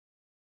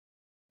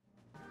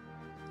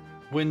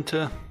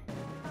winter.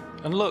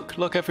 And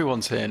look,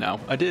 everyone's here now.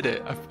 I did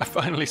it. I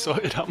finally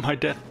sorted out my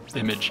death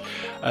image.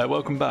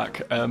 Welcome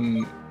back.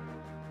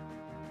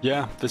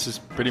 Yeah, this is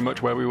pretty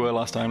much where we were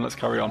last time. Let's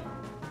carry on.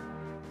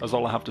 That's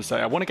all I have to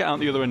say. I want to get out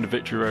the other end of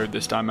Victory Road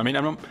this time. I mean,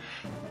 on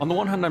the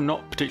one hand, I'm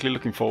not particularly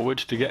looking forward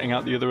to getting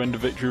out the other end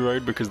of Victory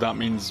Road because that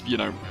means, you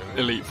know,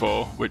 Elite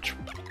Four, which,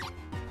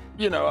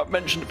 you know, I've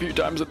mentioned a few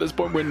times at this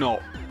point, we're not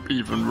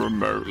even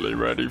remotely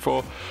ready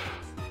for.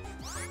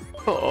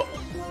 But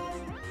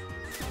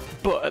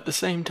at the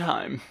same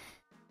time,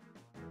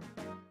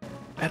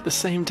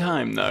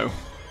 though,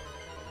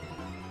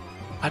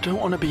 I don't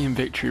want to be in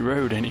Victory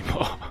Road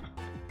anymore.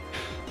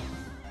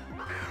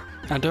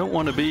 I don't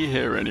want to be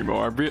here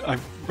anymore.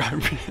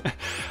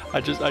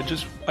 I just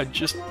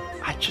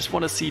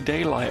want to see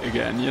daylight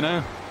again, you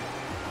know?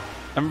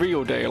 And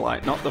real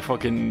daylight, not the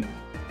fucking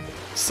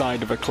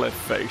side of a cliff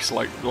face,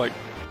 like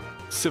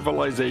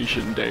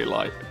civilization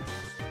daylight.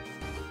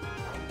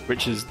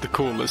 Which is the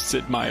coolest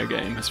Sid Meier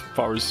game, as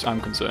far as I'm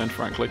concerned,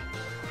 frankly.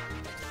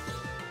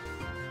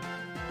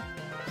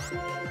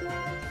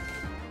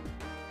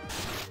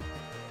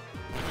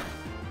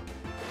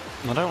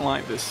 I don't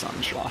like this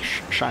sand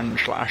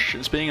slash.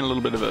 It's being a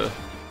little bit of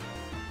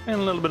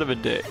a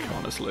dick,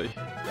 honestly.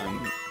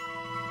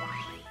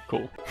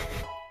 Cool.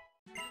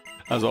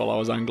 That's all I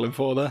was angling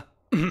for there.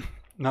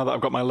 Now that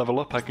I've got my level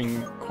up, I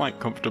can quite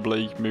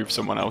comfortably move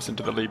someone else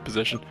into the lead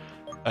position.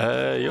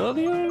 You're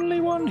the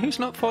only one who's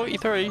not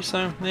 43,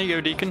 so there you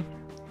go, Deacon.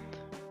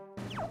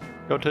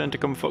 Your turn to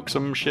come fuck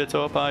some shit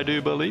up, I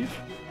do believe.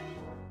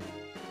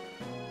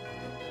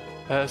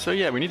 So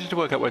yeah, we needed to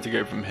work out where to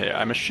go from here.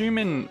 I'm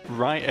assuming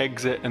right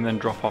exit and then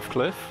drop off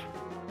cliff.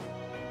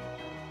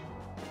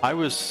 I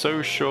was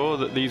so sure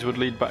that these would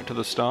lead back to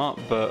the start,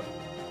 but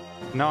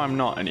now I'm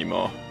not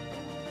anymore.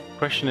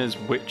 Question is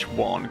which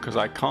one, because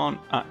I can't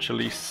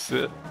actually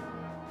sit.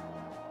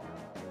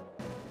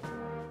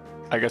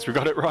 I guess we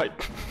got it right.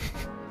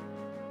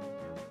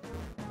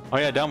 Oh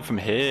yeah, down from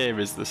here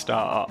is the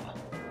start.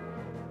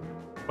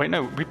 Wait,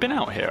 no, we've been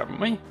out here, haven't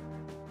we?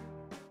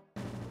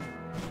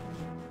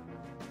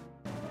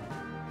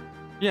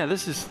 Yeah,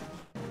 this is...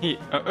 Here.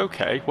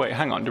 Okay, wait,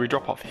 hang on, do we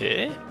drop off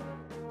here?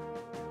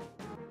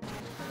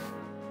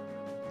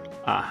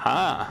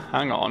 Aha,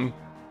 hang on.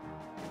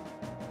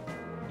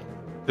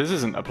 This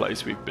isn't a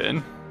place we've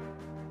been.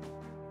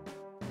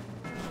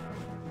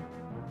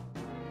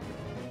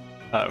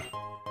 Oh.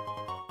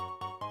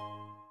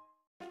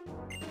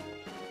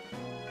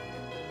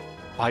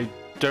 I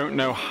don't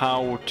know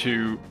how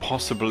to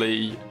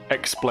possibly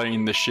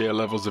explain the sheer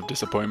levels of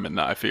disappointment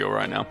that I feel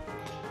right now.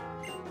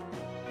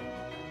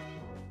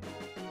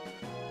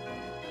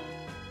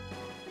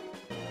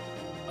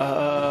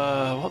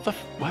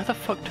 Where the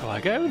fuck do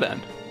I go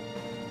then?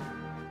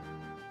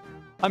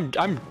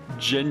 I'm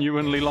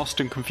genuinely lost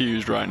and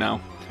confused right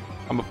now.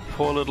 I'm a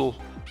poor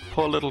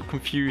little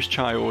confused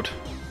child,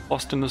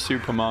 lost in the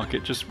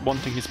supermarket, just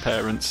wanting his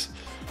parents,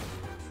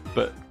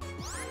 but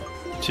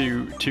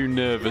too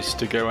nervous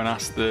to go and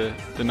ask the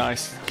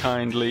nice,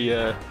 kindly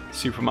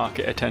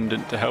supermarket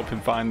attendant to help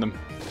him find them.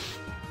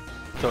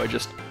 So I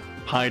just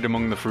hide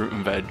among the fruit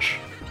and veg,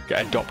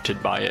 get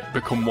adopted by it,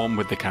 become one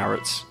with the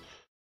carrots.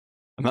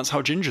 And that's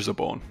how gingers are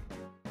born.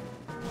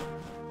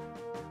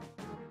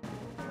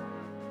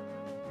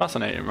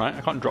 Fascinating, right?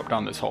 I can't drop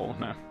down this hole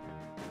now.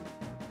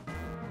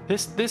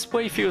 This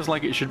way feels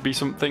like it should be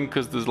something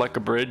because there's like a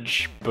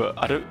bridge, but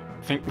I don't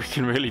think we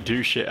can really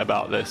do shit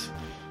about this.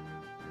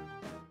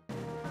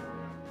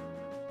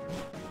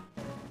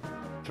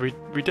 So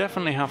we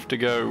definitely have to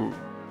go...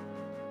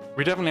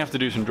 We definitely have to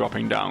do some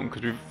dropping down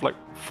because we've like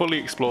fully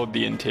explored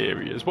the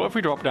interiors. What if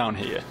we drop down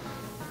here?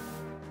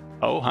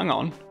 Oh, hang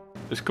on.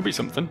 This could be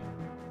something.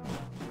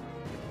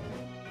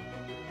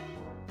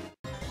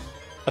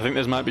 I think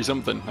this might be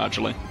something,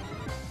 actually.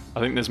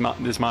 I think this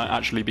might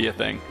actually be a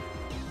thing.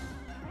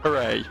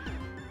 Hooray.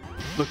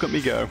 Look at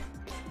me go.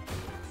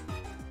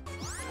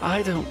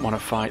 I don't want to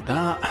fight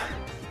that.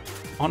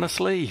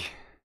 Honestly.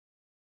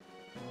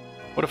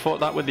 Would have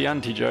fought that with the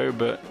anti-Joe,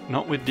 but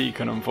not with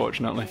Deacon,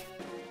 unfortunately.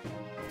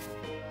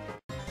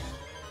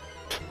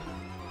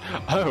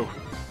 Oh,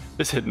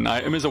 this hidden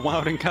item is a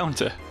wild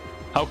encounter.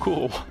 How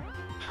cool.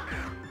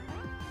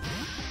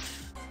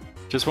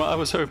 Just what I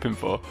was hoping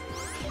for.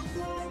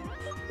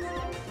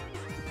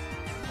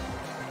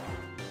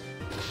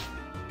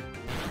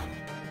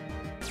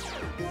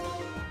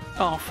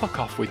 Oh, fuck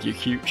off with your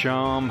cute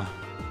charm.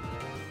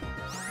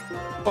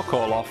 Fuck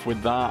all off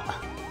with that.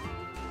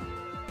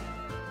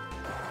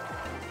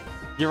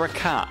 You're a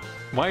cat.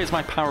 Why is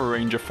my Power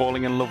Ranger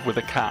falling in love with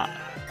a cat?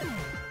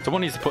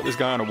 Someone needs to put this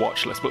guy on a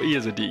watch list, but he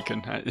is a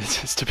deacon.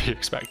 It's just to be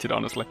expected,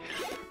 honestly.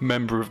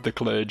 Member of the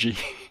clergy.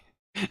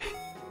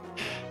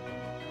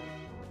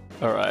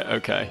 Alright,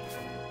 okay.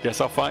 Guess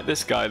I'll fight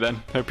this guy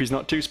then. Hope he's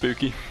not too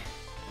spooky.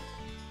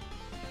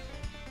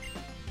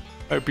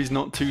 Hope he's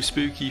not too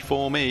spooky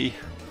for me.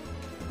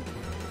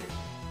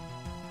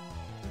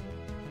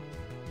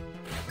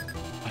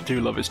 I do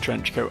love his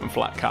trench coat and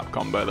flat cap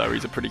combo though,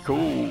 he's a pretty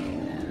cool.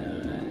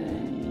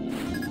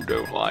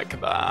 don't like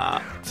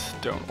that.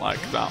 Don't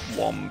like that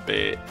one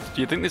bit.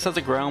 Do you think this has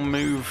a ground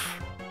move?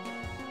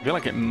 I feel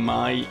like it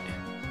might.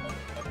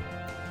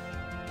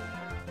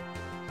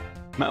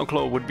 Metal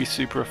Claw would be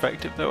super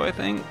effective though, I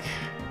think.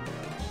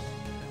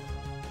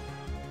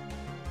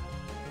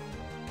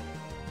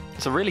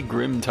 It's a really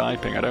grim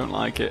typing, I don't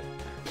like it.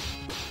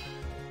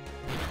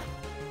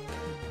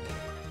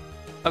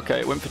 Okay,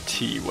 it went for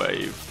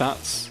T-Wave.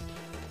 That's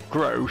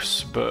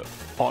gross, but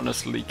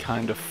honestly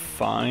kind of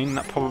fine.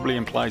 That probably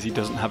implies he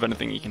doesn't have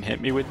anything he can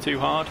hit me with too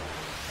hard.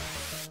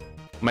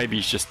 Maybe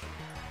he's just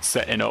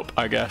setting up,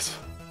 I guess.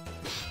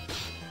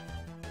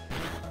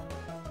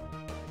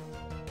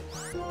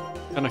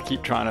 Gonna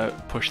keep trying to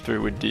push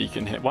through with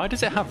Deacon here. Why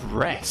does it have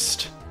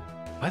rest?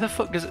 Why the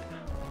fuck does it...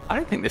 I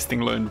don't think this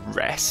thing learned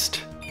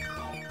rest.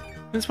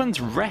 This one's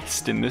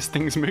rest in this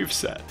thing's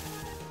moveset.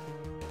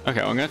 Okay,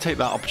 well, I'm going to take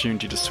that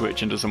opportunity to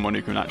switch into someone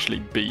who can actually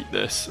beat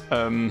this.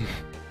 I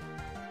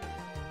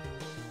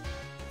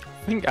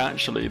think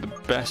actually the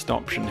best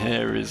option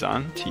here is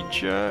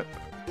Anti-Jerk.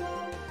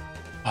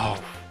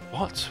 Oh,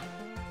 what?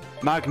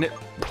 Magnet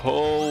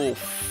Pull.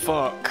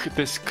 Fuck,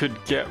 this could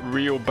get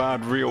real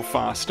bad real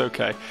fast.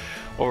 Okay,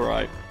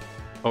 alright.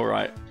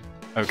 Alright,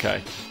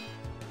 okay.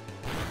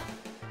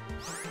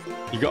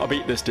 You gotta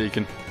beat this,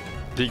 Deacon.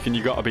 Deacon,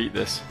 you gotta beat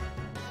this.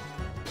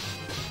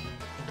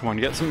 Come on,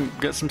 get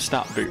some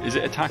stat boot. Is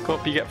it attack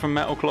up you get from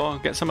Metal Claw?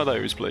 Get some of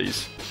those,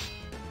 please.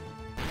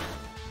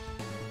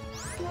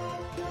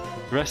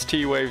 Rest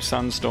T-Wave,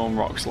 Sandstorm,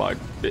 Rock Slide.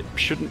 It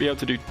shouldn't be able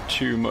to do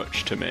too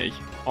much to me,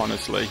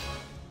 honestly.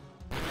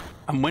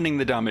 I'm winning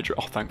the damage.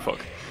 Oh, thank fuck.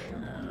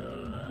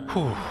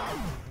 Whew.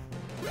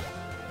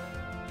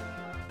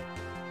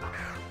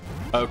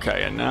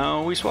 Okay, and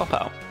now we swap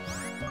out.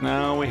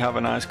 Now we have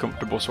a nice,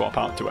 comfortable swap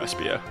out to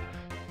Espio.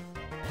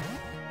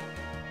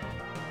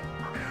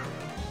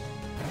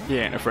 He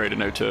ain't afraid of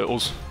no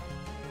turtles.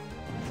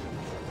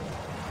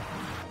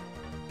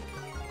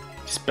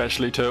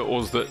 Especially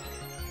turtles that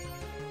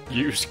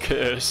use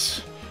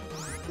Curse.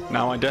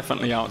 Now I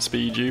definitely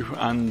outspeed you,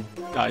 and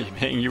I'm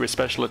hitting you with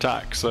special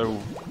attack,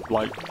 so,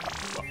 like,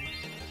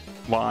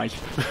 why?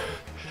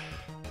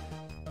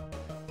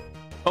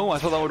 Oh, I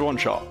thought that would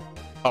one-shot.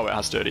 Oh, it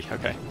has sturdy,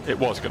 okay. It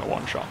was gonna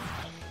one-shot.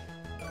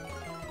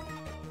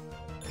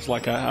 It's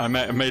like I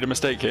made a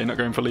mistake here, not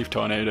going for Leaf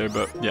Tornado,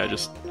 but yeah,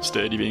 just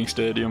sturdy being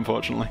sturdy,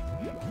 unfortunately.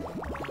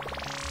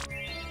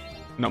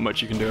 Not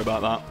much you can do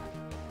about that.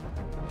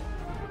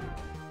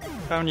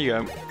 Down you go.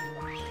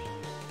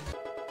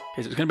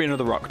 Okay, so it's going to be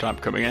another rock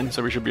type coming in,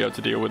 so we should be able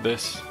to deal with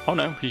this. Oh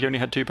no, he only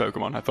had 2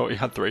 Pokemon. I thought he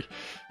had 3.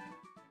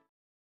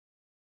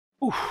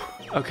 Ooh,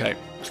 okay,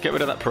 let's get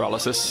rid of that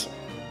paralysis.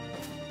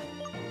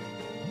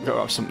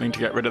 Gotta have something to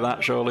get rid of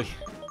that, surely.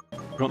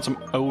 You want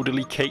some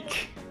elderly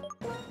cake?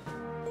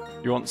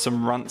 You want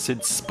some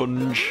rancid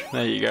sponge?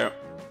 There you go.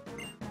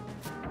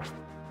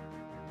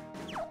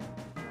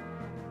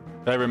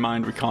 Bear in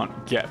mind we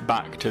can't get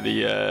back to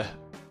the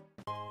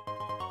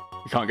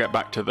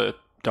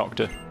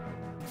doctor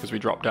because we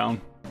dropped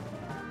down.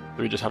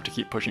 So we just have to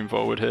keep pushing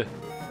forward here.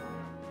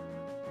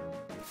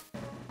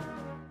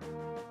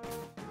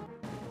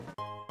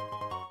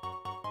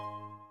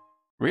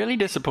 Really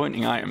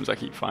disappointing items I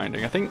keep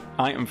finding. I think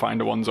item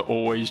finder ones are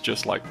always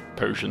just like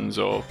potions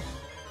or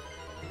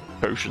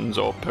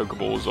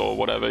Pokeballs or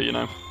whatever, you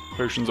know.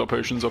 Potions or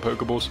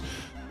Pokeballs.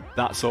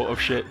 That sort of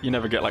shit. You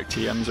never get like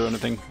TMs or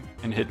anything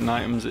in hidden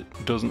items, it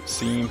doesn't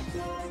seem.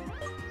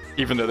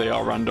 Even though they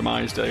are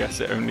randomized, I guess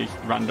it only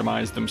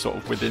randomized them sort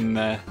of within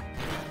their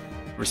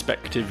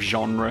respective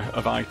genre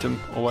of item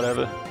or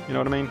whatever. You know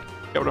what I mean?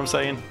 Get what I'm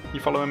saying? You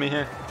following me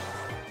here?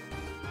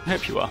 I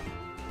hope you are.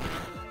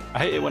 I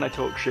hate it when I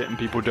talk shit and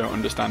people don't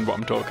understand what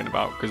I'm talking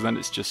about, because then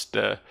it's just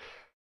a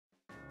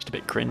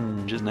bit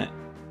cringe, isn't it?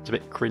 It's a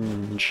bit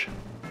cringe.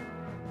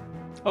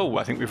 Oh,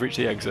 I think we've reached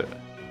the exit.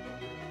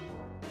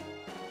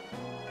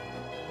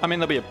 I mean,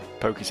 there'll be a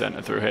Poke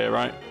Center through here,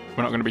 right?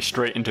 We're not going to be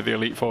straight into the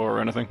Elite Four or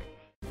anything.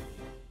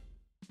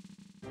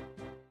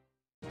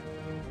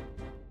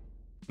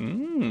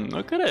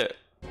 Look at it.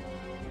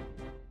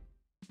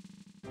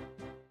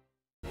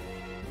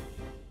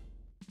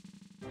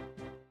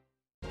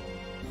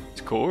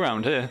 It's cool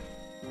around here.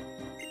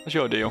 What's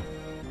your deal?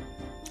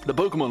 The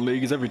Pokemon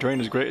League is every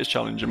trainer's greatest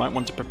challenge. You might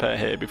want to prepare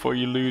here before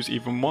you lose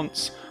even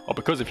once. Or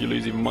because if you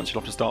lose even once,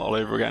 you'll have to start all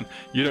over again.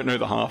 You don't know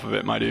the half of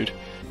it, my dude.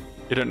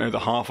 You don't know the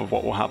half of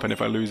what will happen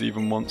if I lose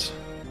even once.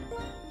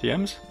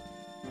 TMs?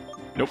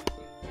 Nope.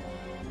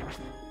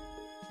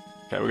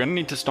 Okay, we're going to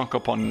need to stock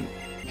up on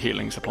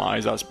healing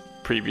supplies, as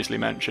previously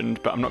mentioned,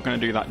 but I'm not going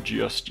to do that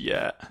just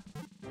yet.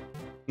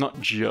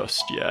 Not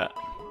just yet.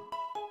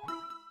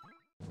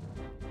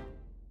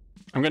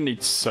 I'm going to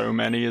need so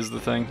many is the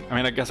thing. I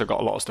mean, I guess I've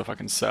got a lot of stuff I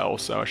can sell,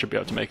 so I should be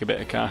able to make a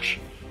bit of cash.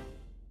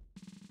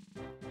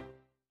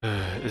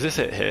 Is this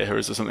it here, or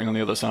is there something on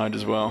the other side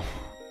as well?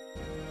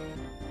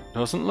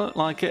 Doesn't look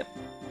like it.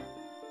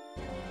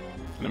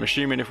 And I'm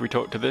assuming if we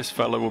talk to this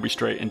fella, we'll be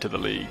straight into the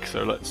league,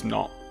 so let's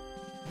not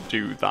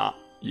do that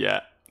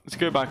yet. Let's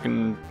go back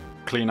and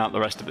clean out the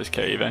rest of this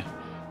cave, eh?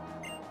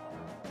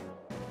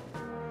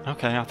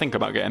 Okay, I think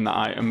about getting that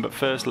item, but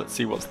first let's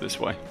see what's this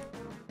way.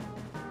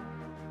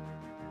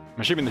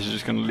 I'm assuming this is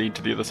just going to lead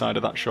to the other side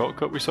of that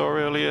shortcut we saw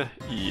earlier.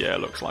 Yeah,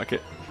 looks like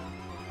it.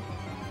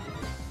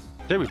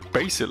 Yeah, we've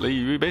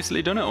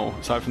basically done it all,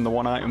 aside from the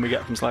one item we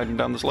get from sliding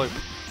down the slope.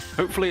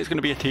 Hopefully it's going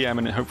to be a TM,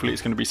 and hopefully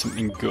it's going to be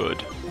something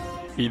good.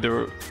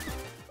 Either...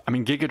 I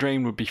mean, Giga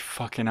Drain would be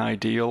fucking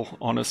ideal,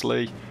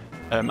 honestly,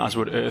 as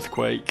would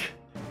Earthquake.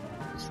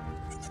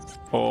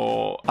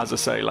 Or, as I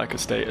say, like a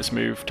status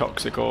move,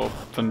 Toxic or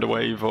Thunder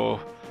Wave, or...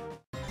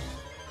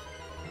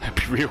 It'd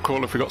be real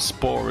cool if we got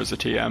Spore as a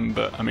TM,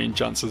 but, I mean,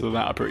 chances of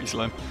that are pretty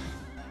slim.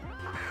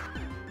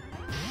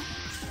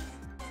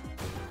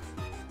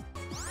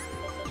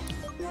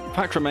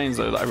 Fact remains,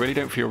 though, that I really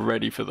don't feel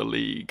ready for the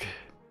League.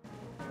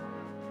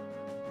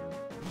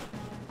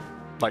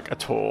 Like,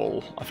 at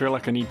all. I feel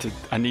like I need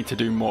to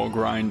do more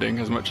grinding,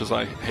 as much as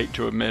I hate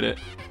to admit it.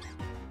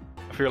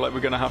 I feel like we're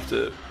going to have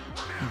to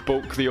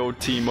bulk the old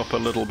team up a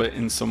little bit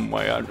in some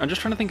way. I'm just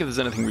trying to think if there's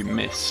anything we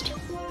missed.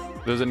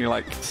 If there's any,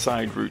 like,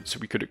 side routes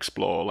we could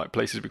explore, like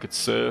places we could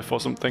surf or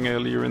something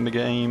earlier in the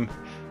game.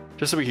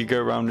 Just so we could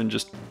go around and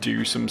just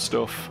do some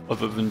stuff,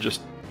 other than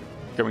just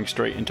going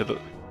straight into the...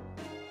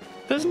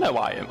 There's no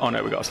item. Oh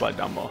no, we gotta slide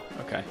down more.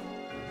 Okay.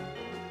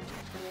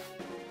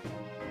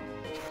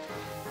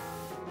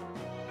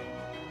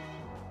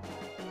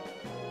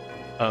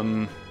 How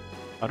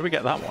do we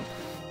get that one?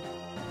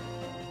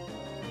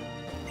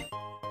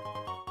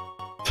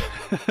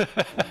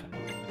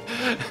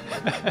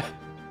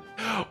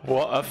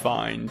 What a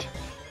find.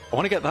 I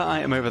want to get that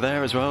item over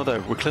there as well,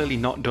 though. We're clearly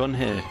not done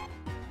here.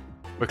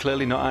 We're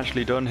clearly not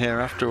actually done here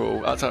after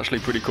all. That's actually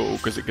pretty cool,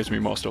 because it gives me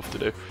more stuff to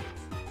do.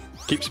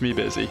 Keeps me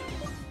busy.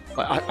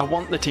 Like, I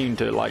want the team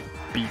to, like,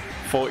 be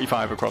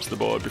 45 across the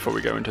board before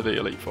we go into the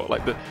Elite Four.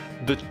 Like, the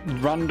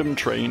random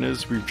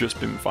trainers we've just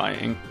been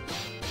fighting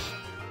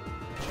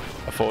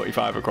are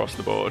 45 across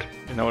the board.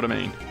 You know what I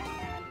mean?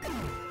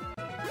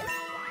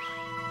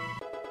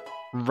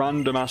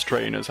 Random ass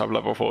trainers have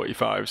level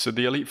 45, so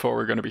the Elite Four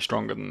are going to be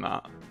stronger than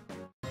that.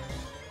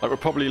 Like, we're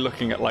probably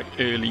looking at, like,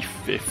 early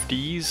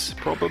 50s,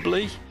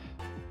 probably.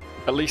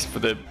 At least for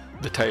the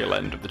tail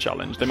end of the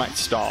challenge. They might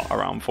start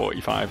around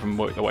 45 and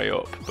work their way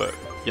up, but,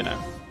 you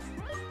know,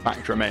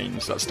 fact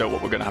remains, that's still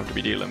what we're going to have to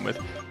be dealing with.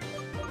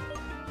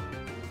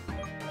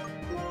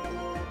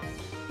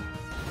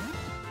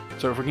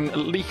 So if we can at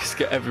least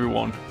get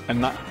everyone,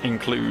 and that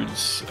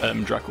includes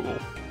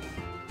Dracul,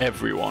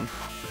 everyone,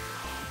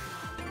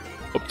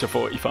 up to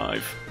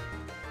 45,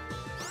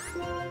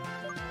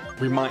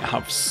 we might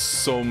have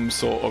some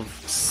sort of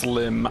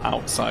slim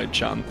outside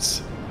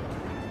chance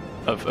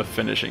of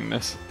finishing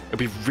this. It'd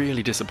be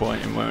really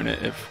disappointing, won't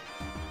it, if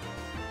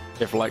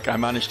like I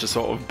managed to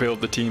sort of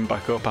build the team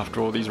back up after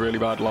all these really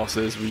bad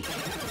losses, we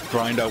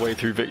grind our way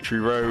through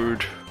Victory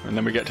Road, and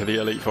then we get to the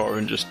Elite Four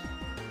and just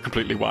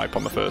completely wipe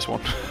on the first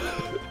one.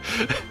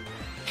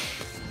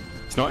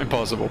 It's not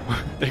impossible.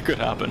 It could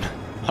happen.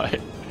 Like,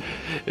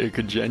 it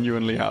could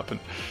genuinely happen.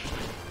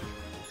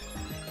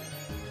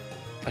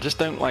 I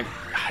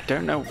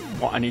don't know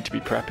what I need to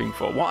be prepping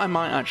for. What I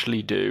might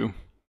actually do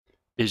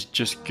is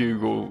just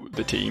Google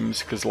the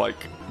teams, because, like,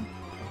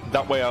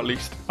 that way at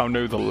least I'll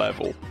know the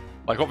level.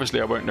 Like, obviously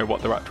I won't know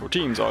what their actual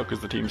teams are because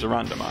the teams are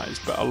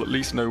randomized, but I'll at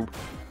least know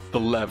the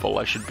level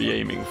I should be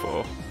aiming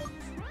for.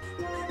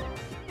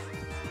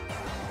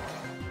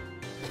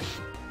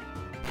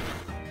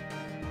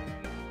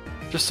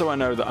 Just so I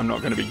know that I'm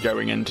not going to be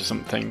going into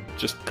something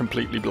just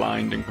completely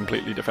blind and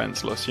completely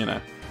defenseless, you know.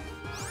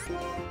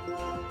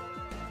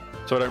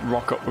 So I don't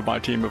rock up with my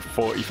team of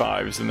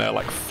 45s and they're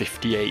like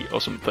 58 or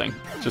something.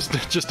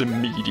 Just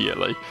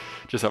immediately.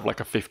 Just have like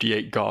a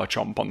 58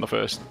 Garchomp on the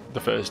first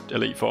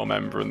Elite Four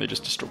member and they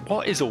just destroy.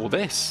 What is all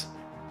this?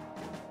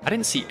 I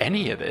didn't see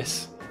any of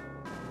this.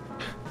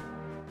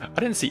 I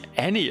didn't see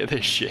any of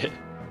this shit.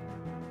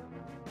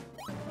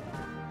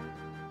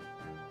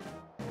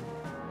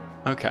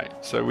 Okay,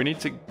 so we need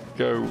to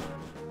go...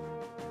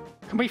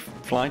 Can we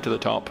fly to the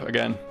top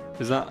again?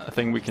 Is that a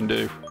thing we can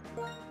do?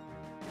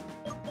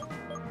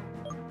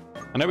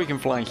 I know we can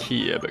fly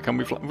here, but can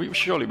we fly?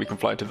 Surely we can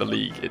fly to the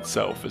League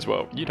itself as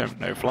well. You don't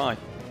know fly.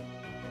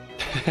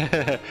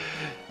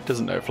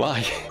 Doesn't know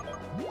fly.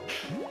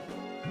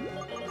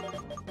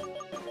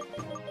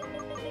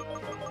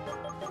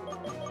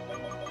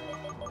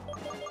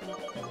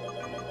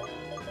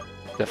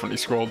 Definitely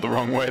scrolled the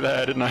wrong way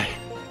there, didn't I?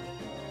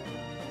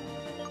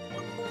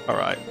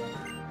 Alright.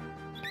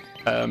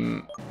 I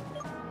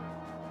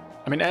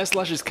mean, Air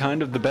Slash is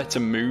kind of the better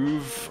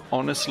move,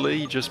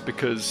 honestly, just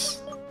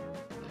because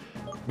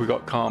we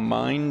got Calm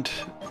Mind.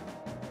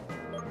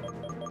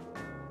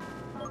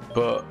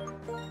 But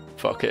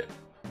fuck it.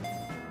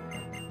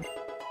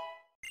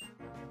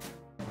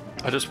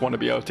 I just want to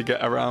be able to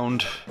get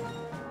around.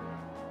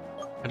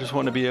 I just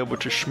want to be able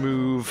to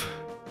schmoove.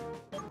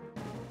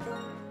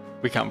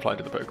 We can fly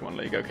to the Pokemon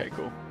League, okay,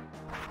 cool.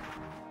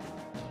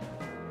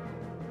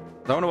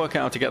 I want to work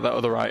out how to get that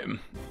other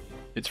item.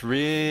 It's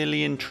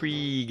really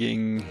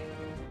intriguing.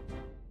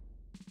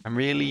 I'm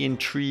really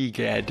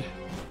intrigued.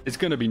 It's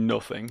going to be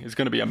nothing. It's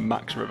going to be a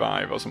max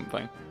revive or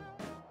something.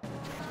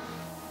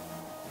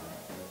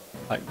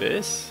 Like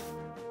this?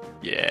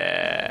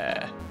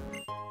 Yeah.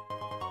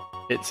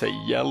 It's a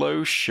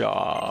yellow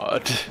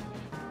shard.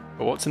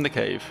 But what's in the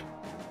cave?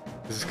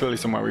 This is clearly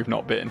somewhere we've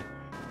not been.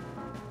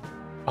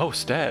 Oh,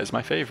 stairs,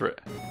 my favourite.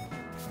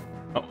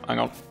 Oh, hang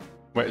on.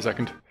 Wait a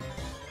second.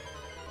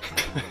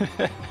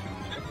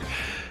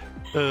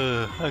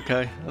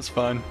 Okay, that's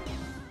fine.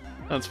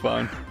 That's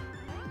fine.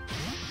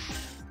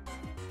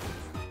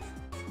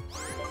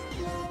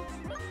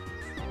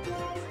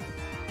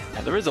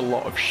 Yeah, there is a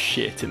lot of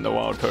shit in the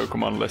wild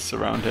Pokemon lists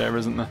around here,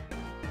 isn't there?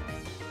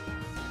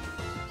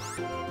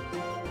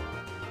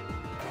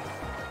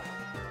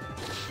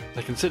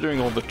 Like, considering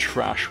all the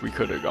trash we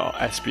could have got,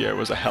 Espio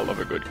was a hell of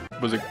a good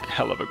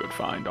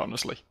find,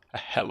 honestly. A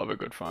hell of a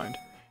good find.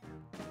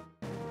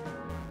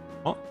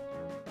 What?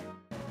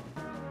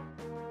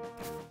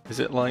 Is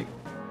it like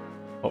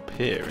up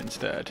here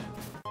instead?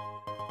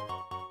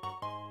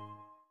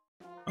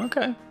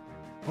 Okay.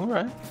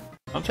 Alright.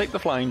 I'll take the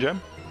flying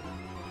gem.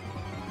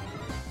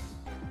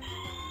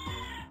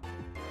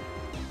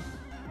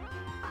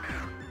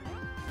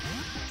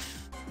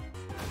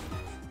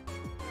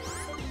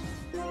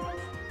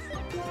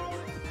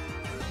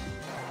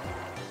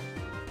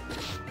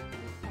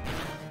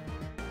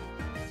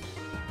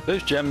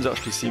 Those gems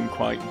actually seem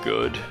quite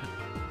good,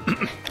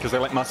 because they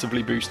like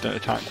massively boost an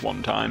attack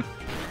one time.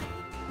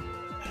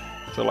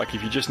 So like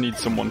if you just need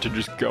someone to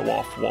just go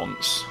off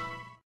once,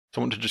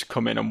 someone to just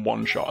come in and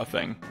one-shot a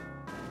thing,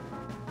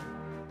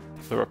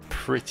 they're a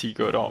pretty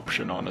good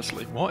option,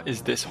 honestly. What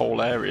is this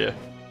whole area?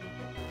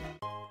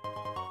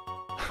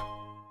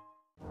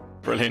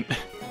 Brilliant.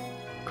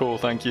 Cool,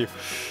 thank you.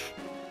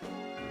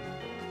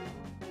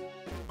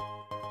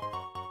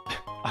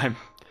 I'm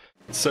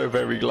so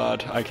very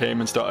glad I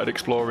came and started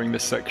exploring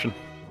this section.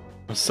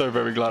 I'm so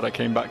very glad I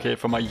came back here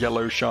for my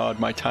yellow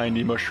shard, my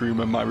tiny mushroom,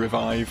 and my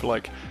revive.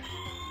 Like,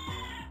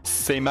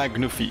 c'est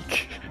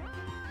magnifique.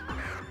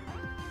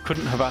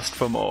 Couldn't have asked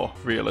for more,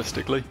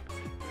 realistically.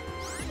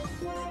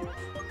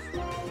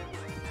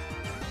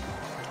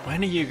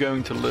 When are you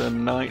going to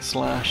learn Night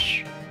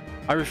Slash?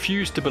 I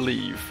refuse to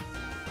believe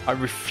that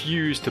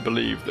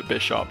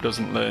Bisharp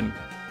doesn't learn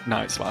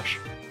Night Slash.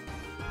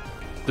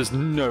 There's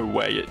no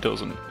way it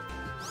doesn't.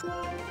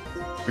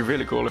 It'd be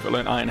really cool if it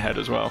learned Iron Head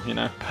as well, you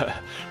know.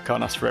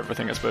 Can't ask for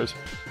everything, I suppose.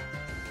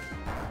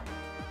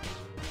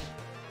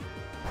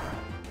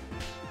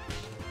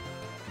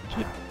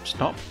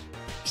 Stop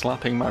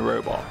slapping my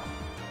robot.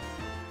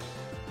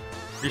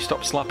 You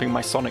stop slapping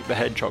my Sonic the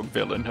Hedgehog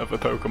villain of a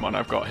Pokemon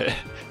I've got here.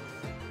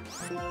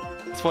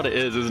 That's what it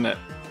is, isn't it?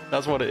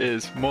 That's what it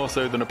is. More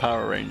so than a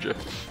Power Ranger.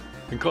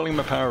 I've been calling him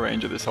a Power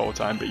Ranger this whole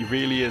time, but he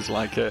really is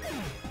like a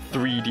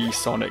 3D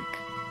Sonic,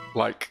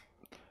 like,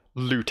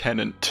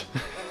 lieutenant.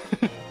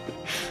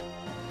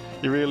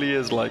 He really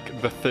is like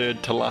the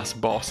third to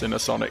last boss in a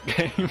Sonic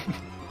game.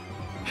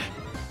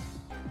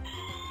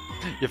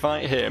 You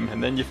fight him,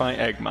 and then you fight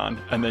Eggman,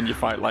 and then you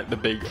fight like the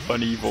big,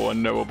 uneven,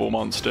 unknowable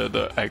monster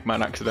that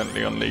Eggman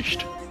accidentally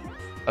unleashed.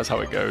 That's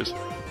how it goes.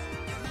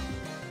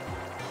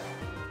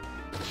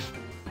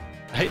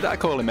 I hate that I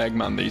call him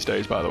Eggman these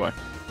days, by the way.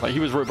 Like, he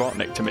was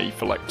Robotnik to me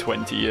for like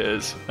 20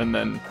 years, and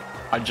then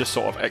I just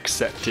sort of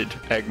accepted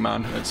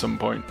Eggman at some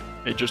point.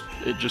 It just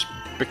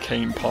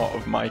became part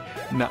of my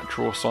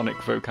natural Sonic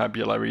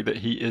vocabulary that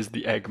he is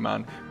the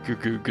Eggman.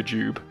 Goo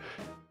gajoob.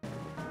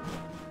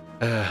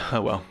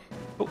 Oh well.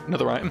 Oh,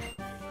 another item.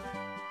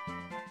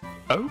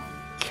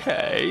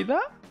 Okay,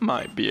 that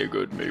might be a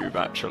good move,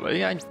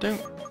 actually. I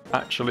don't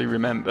actually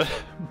remember,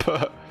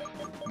 but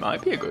it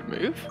might be a good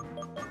move.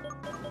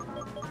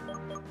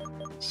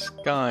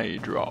 Sky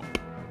Drop.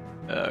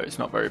 It's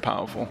not very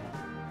powerful.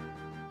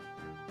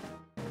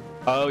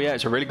 Oh yeah,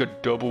 it's a really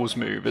good doubles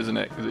move, isn't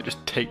it? Because it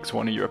just takes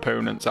one of your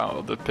opponents out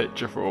of the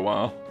picture for a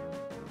while.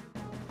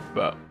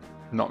 But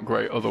not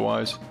great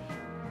otherwise.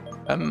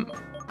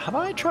 Have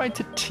I tried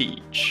to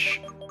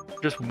teach,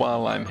 just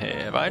while I'm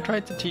here, have I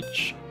tried to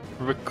teach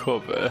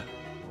Recover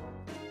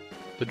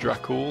to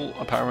Dracul,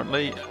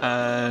 apparently,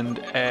 and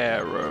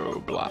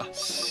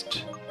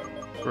Aeroblast,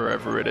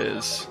 wherever it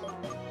is,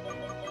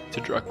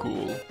 to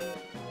Dracul?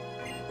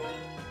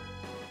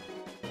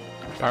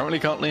 Apparently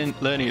can't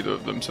learn either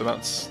of them, so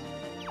that's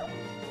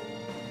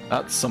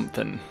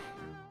something.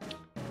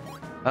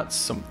 That's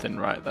something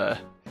right there.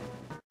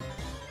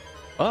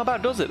 Well, that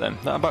about does it then.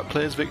 That about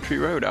clears Victory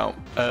Road out.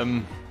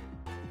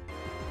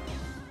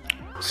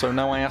 So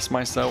now I ask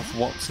myself,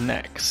 what's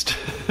next?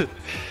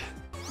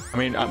 I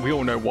mean, we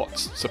all know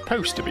what's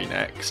supposed to be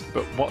next,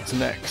 but what's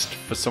next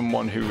for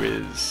someone who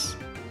is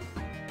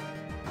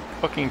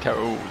fucking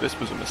terrible? Oh, this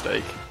was a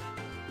mistake.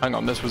 Hang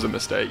on, this was a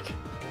mistake.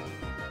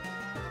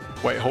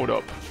 Wait, hold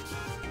up.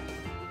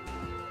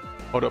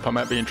 Hold up, I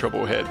might be in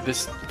trouble here.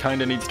 This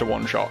kind of needs to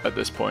one-shot at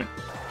this point.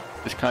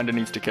 This kind of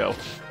needs to kill.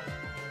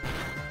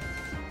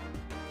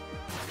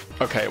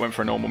 Okay, it went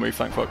for a normal move,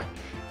 thank fuck.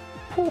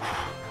 Whew.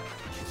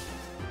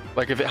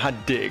 Like, if it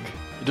had Dig,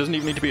 it doesn't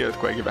even need to be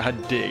Earthquake. If it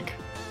had Dig,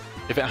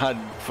 if it had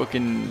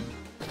fucking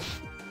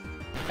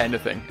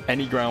anything.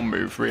 Any ground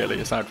move, really,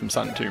 aside from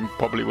Sand Tomb,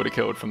 probably would have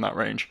killed from that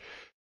range.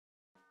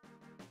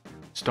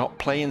 Stop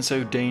playing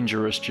so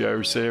dangerous,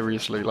 Joe.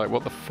 Seriously, like,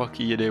 what the fuck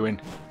are you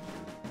doing?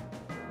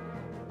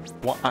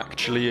 What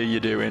actually are you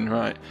doing?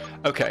 Right.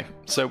 Okay,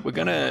 so we're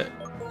gonna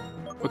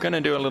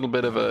do a little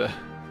bit of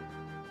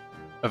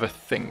a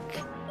think.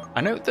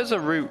 I know there's a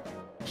route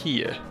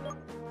here.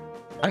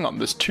 Hang on,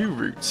 there's 2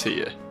 routes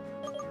here.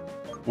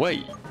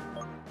 Wait.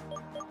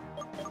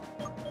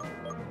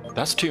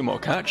 That's 2 more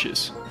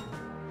catches.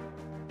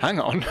 Hang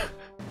on.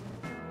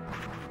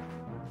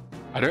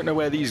 I don't know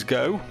where these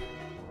go.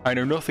 I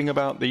know nothing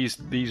about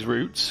these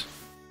routes.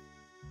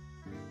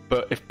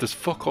 But if there's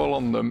fuck all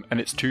on them and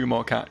it's 2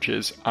 more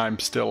catches, I'm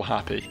still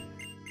happy.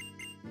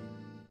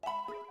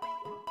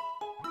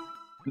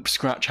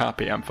 Scratch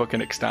happy, I'm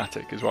fucking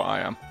ecstatic is what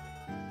I am.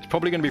 It's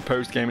probably going to be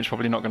post-game, it's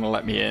probably not going to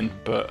let me in,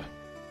 but...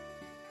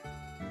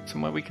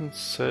 somewhere we can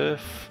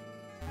surf.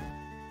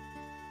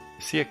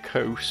 I see a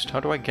coast, how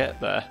do I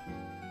get there?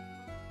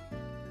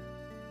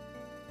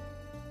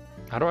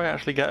 How do I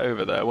actually get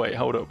over there? Wait,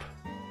 hold up.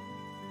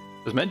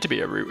 There's meant to be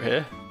a route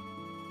here.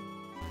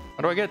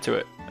 How do I get to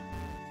it?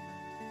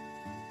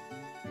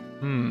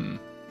 I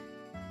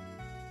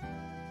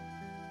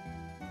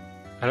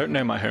don't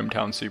know my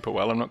hometown super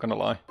well, I'm not gonna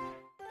lie.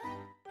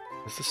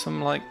 Is there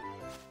some, like...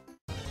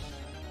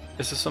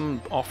 is there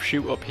some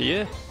offshoot up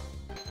here?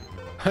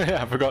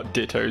 Yeah, I forgot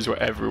dittos were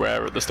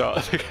everywhere at the start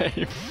of the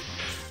game.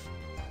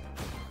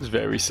 It's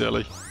very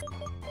silly.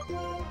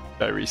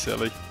 Very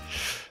silly.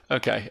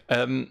 Okay,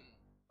 yeah,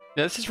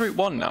 this is Route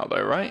 1 now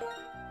though, right?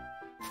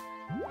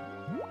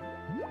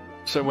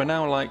 So we're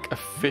now, like,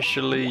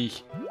 officially...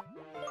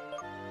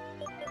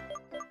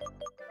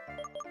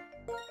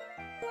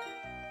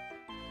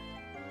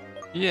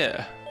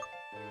 yeah.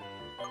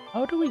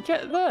 How do we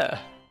get there?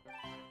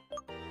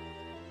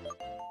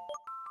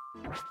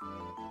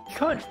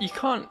 You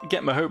can't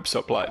get my hopes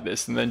up like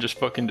this and then just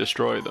fucking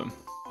destroy them.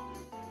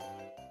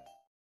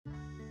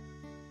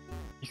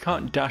 You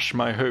can't dash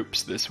my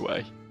hopes this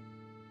way.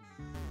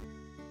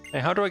 Hey,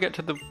 how do I get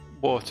to the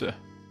water?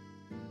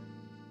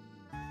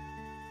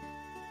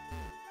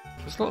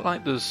 Does it look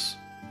like there's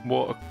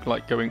water,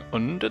 like, going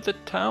under the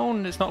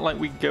town? It's not like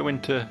we go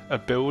into a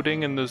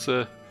building and there's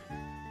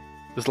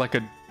like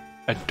a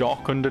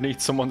dock underneath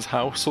someone's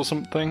house or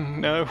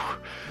something? No.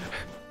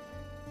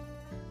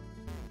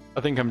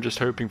 I think I'm just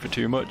hoping for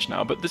too much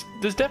now, but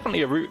there's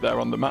definitely a route there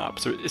on the map,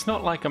 so it's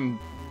not like I'm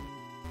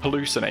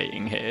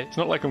hallucinating here. It's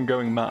not like I'm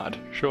going mad,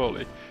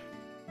 surely.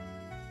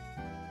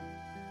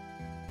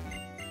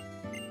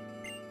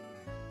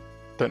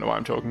 Don't know why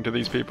I'm talking to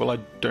these people, I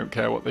don't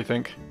care what they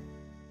think.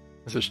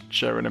 This is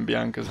Sharon and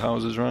Bianca's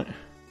houses, right?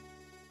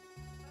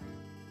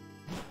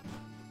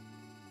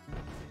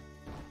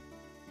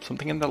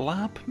 Something in the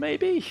lab,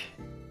 maybe?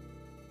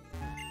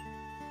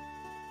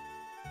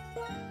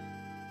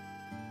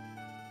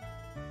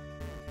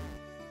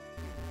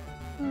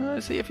 I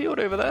see a field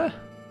over there.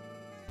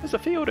 There's a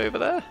field over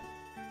there.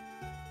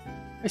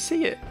 I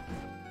see it.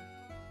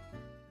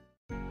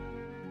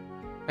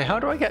 Hey, how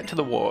do I get to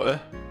the water?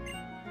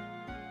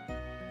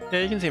 Yeah,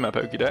 you can see my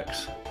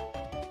Pokédex.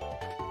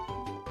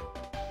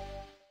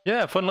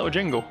 Yeah, fun little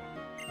jingle.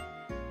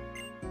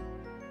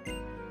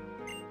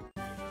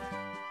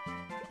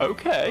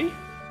 Okay.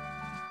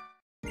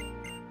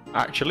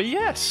 Actually,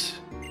 yes.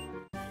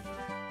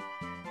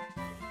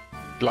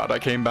 Glad I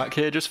came back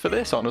here just for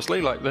this, honestly.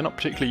 Like, they're not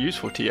particularly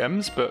useful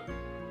TMs, but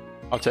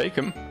I'll take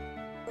them.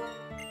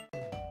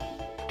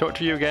 Talk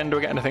to you again. Do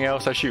I get anything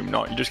else? I assume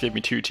not. You just gave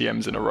me 2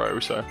 TMs in a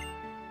row, so...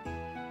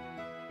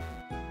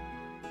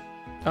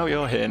 oh,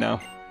 you're here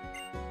now.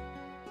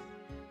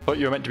 Thought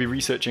you were meant to be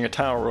researching a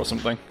tower or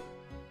something.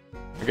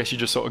 I guess you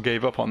just sort of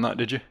gave up on that,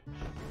 did you?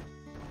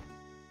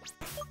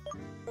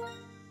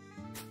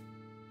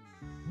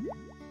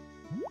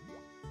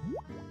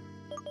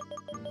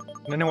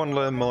 Can anyone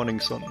learn Morning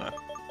Sun now?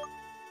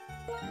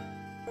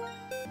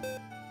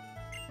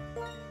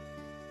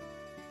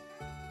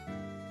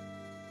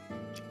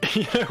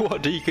 You know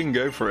what, Deacon?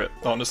 Go for it,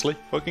 honestly.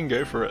 Fucking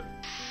go for it.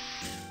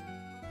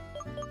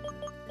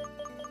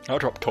 I'll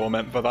drop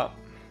Torment for that.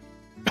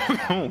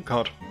 Oh,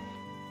 God.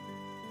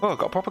 Oh, I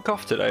got a proper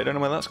cough today. I don't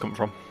know where that's come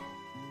from.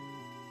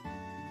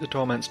 The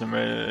Torment's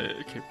number...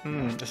 okay.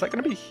 Is that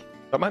going to be...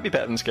 that might be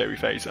better than Scary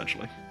Face,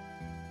 actually.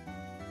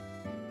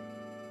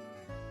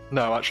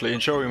 No, actually,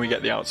 ensuring we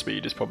get the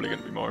outspeed is probably going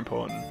to be more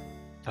important,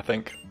 I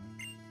think.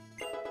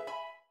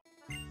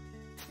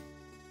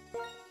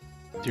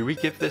 Do we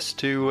give this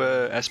to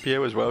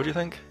SPO as well, do you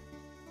think?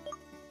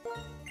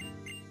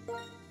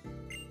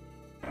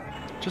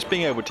 Just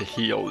being able to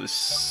heal is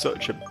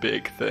such a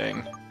big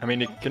thing. I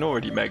mean, he can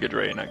already Mega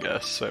Drain, I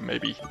guess, so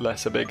maybe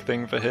less a big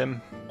thing for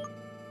him.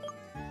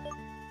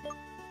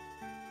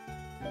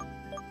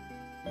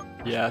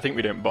 Yeah, I think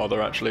we don't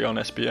bother, actually, on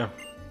SPO.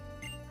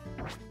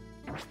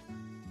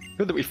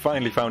 Good that we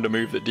finally found a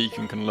move that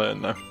Deacon can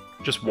learn, though.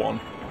 Just one.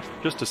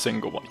 Just a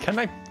single one. Can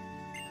I...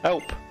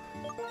 help!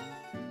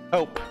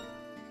 Help!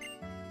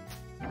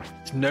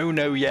 It's no,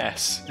 no,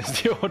 yes.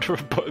 It's the order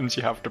of buttons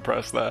you have to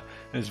press there.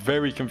 And it's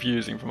very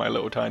confusing for my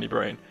little tiny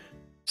brain.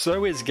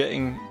 So is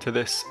getting to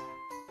this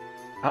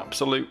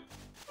absolute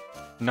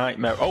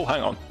nightmare. Oh,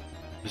 hang on.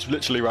 It's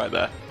literally right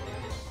there.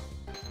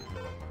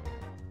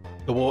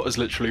 The water's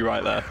literally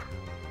right there.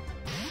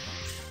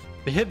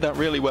 They hid that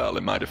really well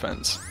in my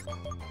defense.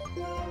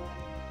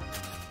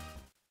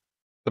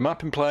 The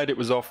map implied it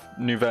was off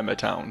Nuvema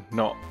Town,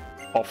 not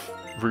off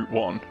Route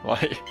 1.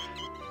 Like,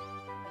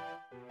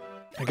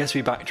 I guess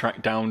we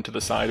backtrack down to the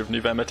side of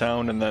Nuvema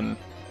Town and then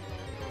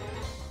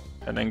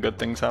good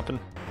things happen.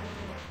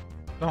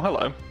 Oh,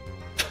 hello.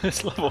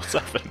 It's level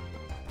 7.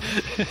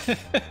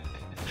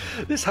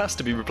 This has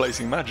to be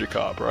replacing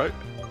Magikarp, right?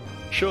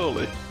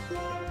 Surely.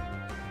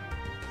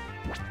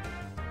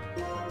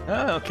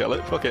 Ah, I'll kill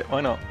it. Fuck it.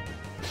 Why not?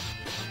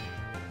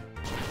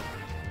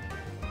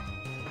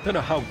 Don't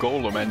know how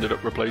Golem ended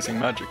up replacing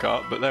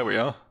Magikarp, but there we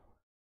are.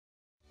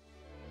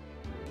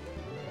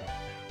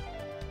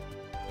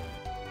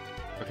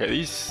 Okay,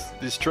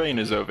 these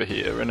trainers over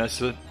here, and I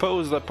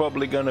suppose they're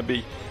probably going to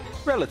be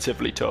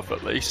relatively tough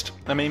at least.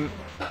 I mean,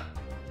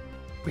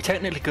 we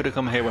technically could have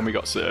come here when we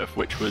got Surf,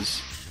 which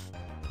was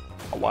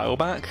a while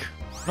back.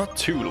 Not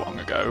too long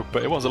ago,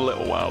 but it was a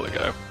little while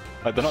ago.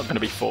 Like, they're not going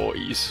to be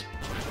 40s.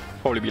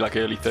 Probably be like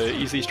early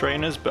 30s, these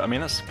trainers, but I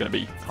mean, that's going to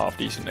be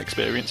half-decent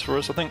experience for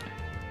us, I think.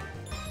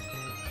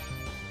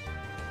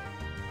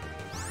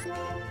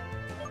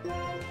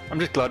 I'm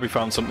just glad we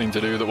found something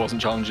to do that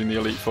wasn't challenging the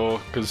Elite Four,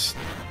 because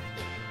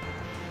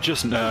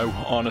just no,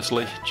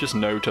 honestly, just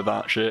no to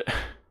that shit.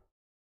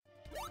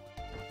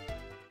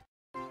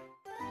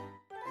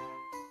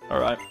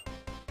 Alright.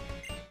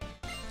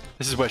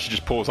 This is where she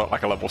just pulls out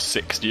like a level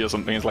 60 or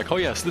something. It's like, oh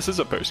yes, this is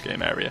a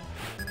post-game area.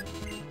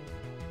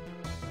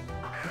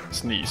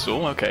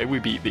 Sneasel, okay, we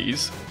beat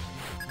these.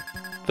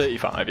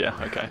 35, yeah,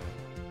 okay.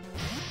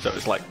 So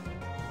it's like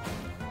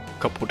a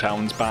couple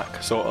towns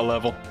back sort of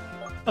level.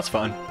 That's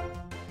fine.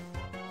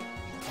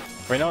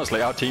 I mean,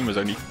 honestly, our team was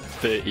only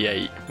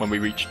 38 when we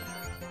reached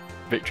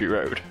Victory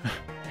Road.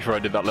 Before I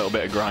did that little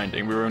bit of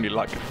grinding, we were only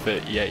like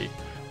 38.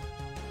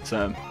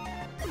 So,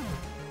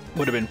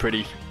 would have been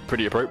pretty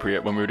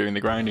appropriate when we were doing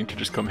the grinding to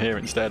just come here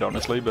instead,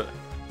 honestly, but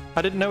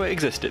I didn't know it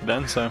existed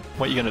then, so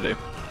what are you gonna do?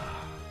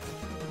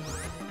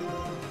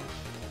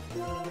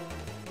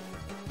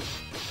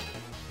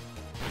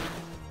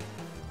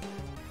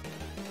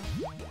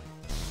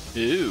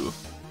 Ew.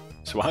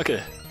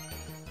 Swagger.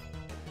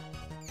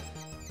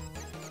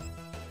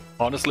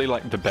 Honestly,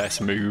 like, the best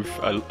move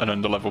an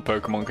underlevel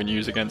Pokemon can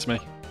use against me.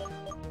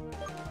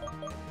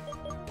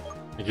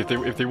 Like,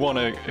 if they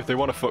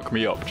wanna fuck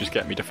me up, just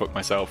get me to fuck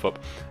myself up.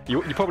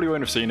 You probably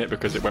won't have seen it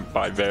because it went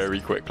by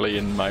very quickly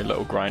in my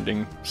little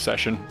grinding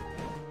session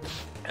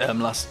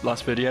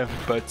last video,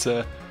 but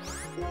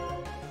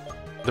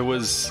there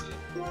was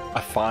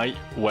a fight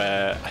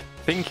where I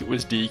think it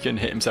was Deacon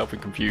hit himself in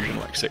confusion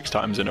like 6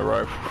 times in a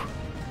row.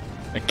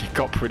 Like, it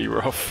got pretty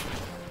rough.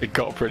 It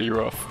got pretty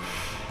rough.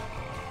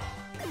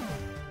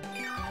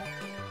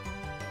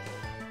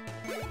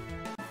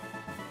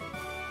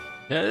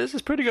 Yeah, this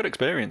is pretty good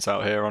experience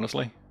out here,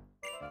 honestly.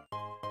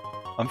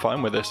 I'm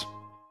fine with this.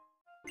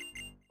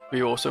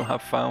 We also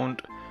have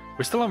found...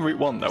 We're still on Route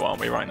 1 though,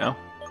 aren't we, right now?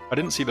 I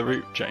didn't see the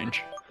route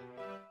change.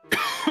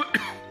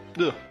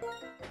 Ugh.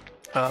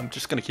 I'm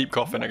just gonna keep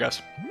coughing, I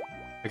guess.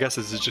 I guess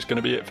this is just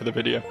gonna be it for the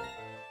video.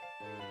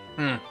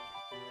 I'd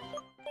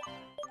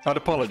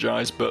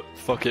apologise, but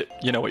fuck it.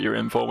 You know what you're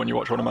in for when you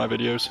watch one of my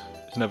videos.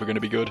 It's never gonna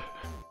be good.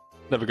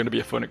 Never gonna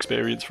be a fun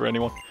experience for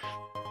anyone.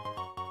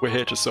 We're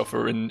here to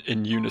suffer in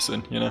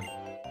unison, you know?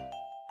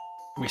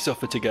 We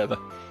suffer together.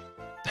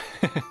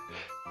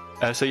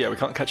 So yeah, we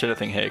can't catch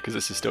anything here because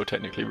this is still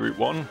technically Route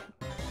 1.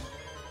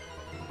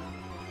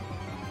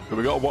 But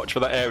we gotta watch for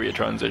that area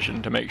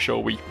transition to make sure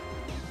we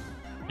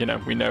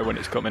know when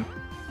it's coming.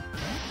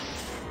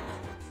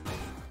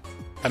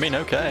 I mean,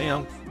 okay,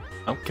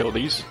 I'll kill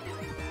these.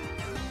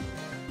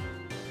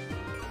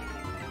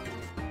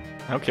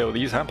 I'll kill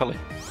these happily.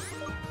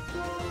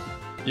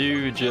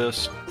 You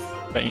just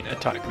faint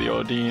attack the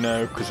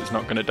Ordino because it's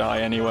not going to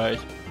die anyway.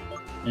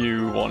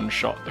 You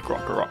one-shot the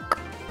Crocorock.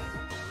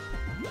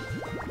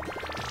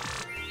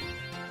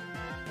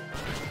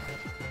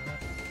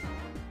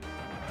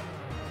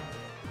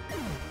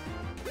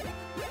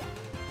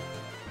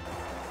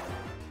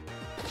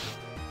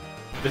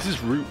 This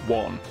is Route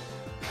 1.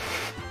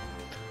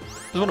 I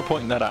just want to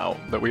point that out,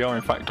 that we are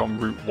in fact on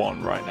Route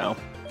 1 right now.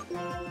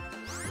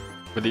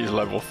 With these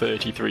level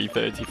 33,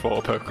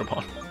 34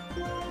 Pokemon.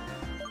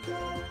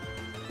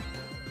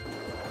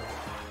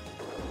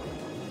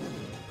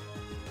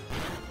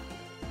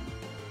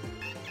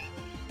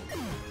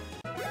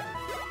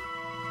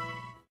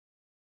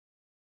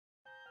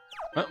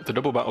 Well, the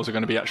double battles are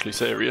going to be actually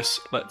serious.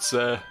 Let's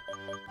set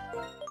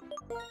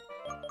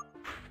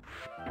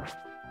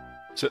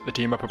the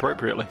team up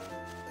appropriately.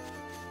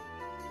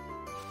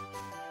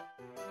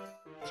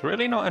 There's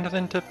really not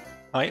anything to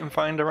item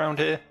find around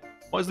here.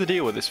 What is the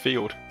deal with this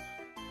field?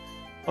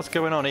 What's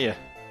going on here?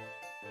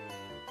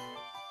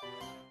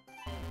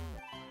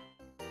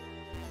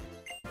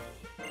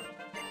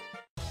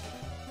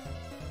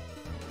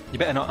 You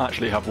better not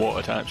actually have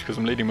water types, because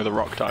I'm leading with a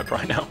rock type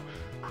right now.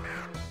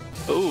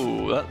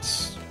 Oh,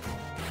 that's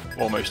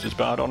almost as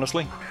bad,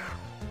 honestly.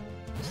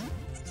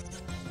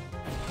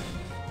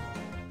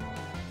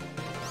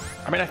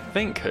 I mean, I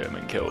think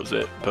Herman kills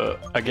it, but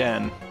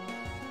again,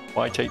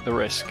 why take the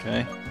risk,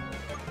 eh?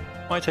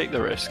 Why take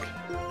the risk?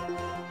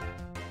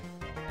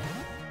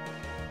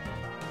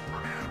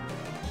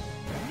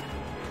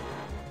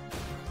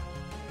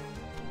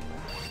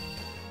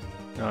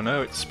 Oh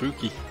no, it's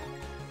spooky.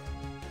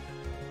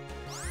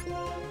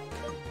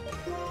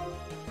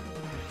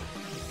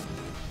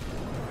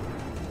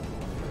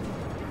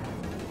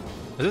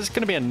 Is this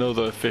going to be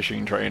another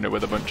fishing trainer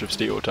with a bunch of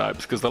steel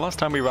types? Because the last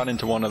time we ran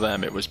into one of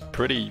them, it was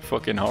pretty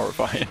fucking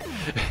horrifying.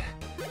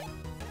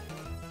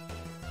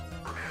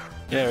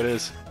 Yeah, it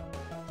is.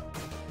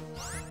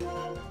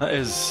 That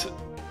is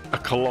a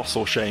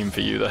colossal shame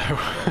for you, though.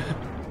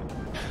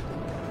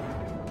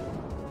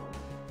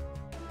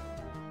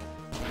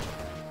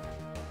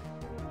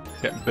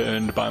 Get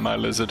burned by my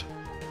lizard.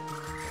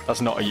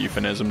 That's not a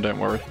euphemism, don't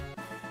worry.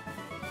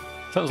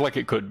 Sounds like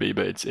it could be,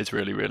 but it's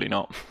really, really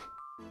not.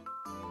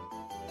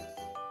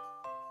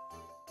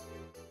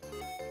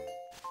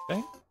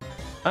 Okay.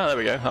 Ah, there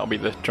we go. That'll be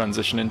the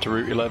transition into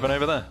Route 11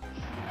 over there.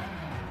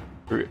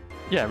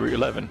 Yeah, Route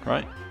 11,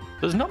 right?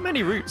 There's not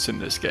many routes in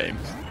this game.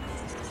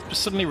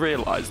 Just suddenly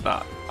realised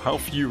that. How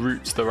few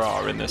routes there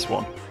are in this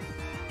one.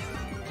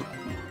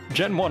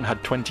 Gen 1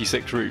 had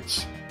 26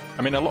 routes.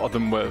 I mean, a lot of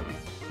them were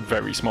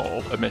very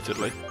small,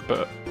 admittedly,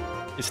 but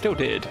it still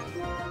did.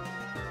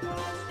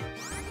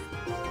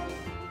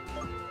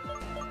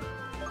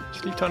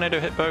 Sleep Tornado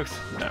hit both?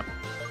 No.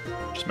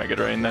 Just Mega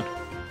Drain then.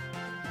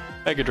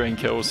 Mega Drain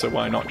kills, so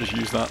why not just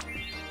use that?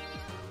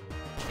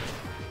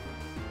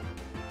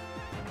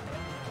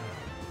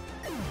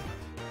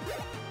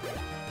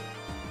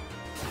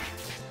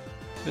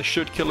 This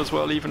should kill as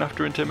well, even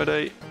after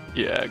Intimidate.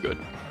 Yeah, good.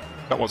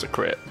 That was a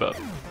crit, but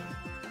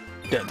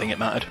don't think it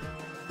mattered.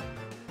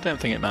 Don't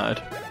think it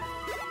mattered.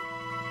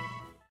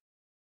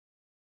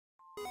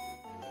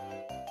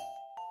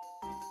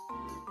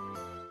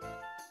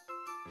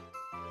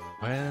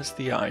 Where's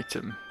the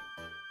item?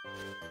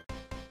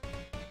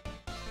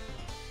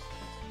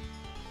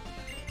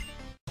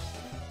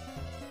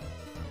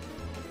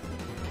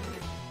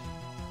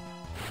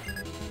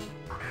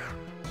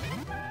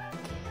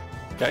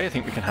 Okay, I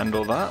think we can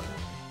handle that.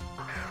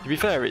 To be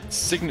fair, its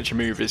signature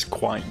move is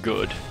quite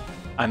good,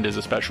 and is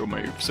a special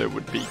move, so it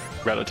would be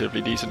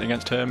relatively decent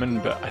against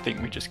Herman, but I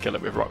think we just kill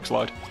it with Rock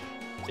Slide.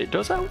 It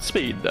does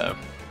outspeed, though.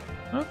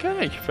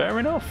 Okay, fair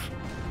enough.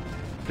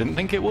 Didn't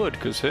think it would,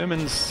 because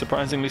Herman's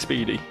surprisingly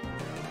speedy.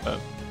 But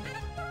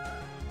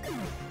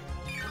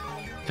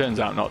turns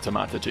out not to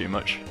matter too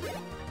much.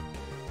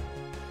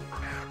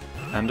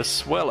 And a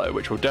Swellow,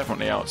 which will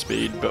definitely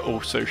outspeed, but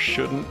also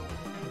shouldn't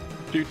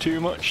do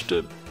too much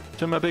to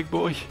my big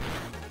boy.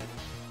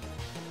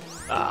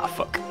 Ah,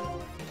 fuck.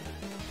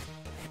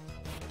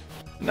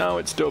 Now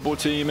it's double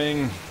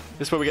teaming.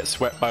 This is where we get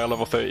swept by a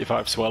level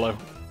 35 Swellow.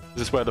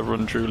 This is where the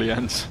run truly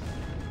ends.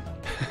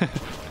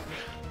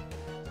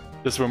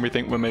 This is when we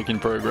think we're making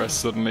progress,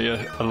 suddenly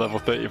a level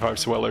 35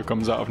 Swellow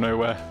comes out of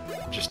nowhere.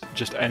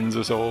 Just ends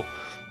us all.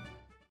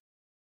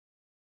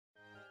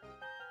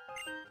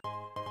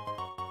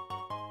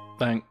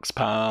 Thanks,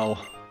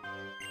 pal.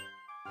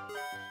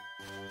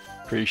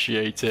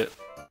 Appreciate it.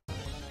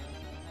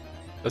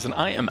 There's an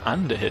item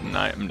and a hidden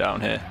item down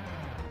here.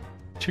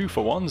 2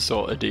 for 1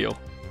 sort of deal.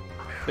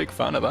 Big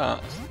fan of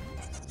that.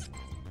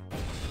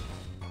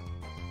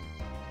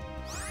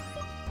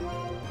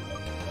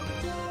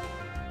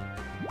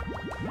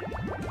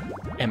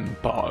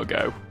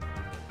 Embargo.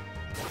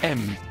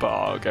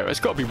 Embargo. It's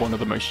got to be one of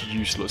the most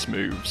useless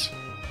moves.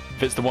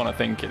 If it's the one I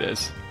think it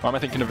is. Why am I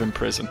thinking of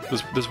Imprison?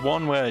 There's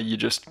one where you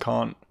just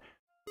can't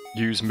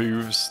use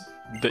moves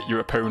that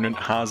your opponent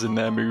has in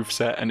their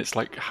moveset, and it's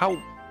like,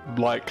 how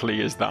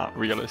likely is that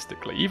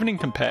realistically? Even in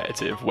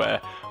competitive,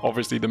 where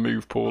obviously the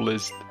move pool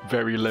is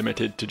very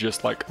limited to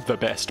just like the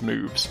best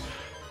moves.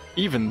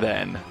 Even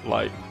then,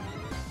 like,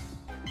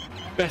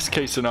 best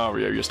case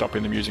scenario, you're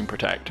stopping them using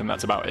Protect, and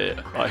that's about it.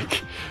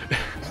 Like,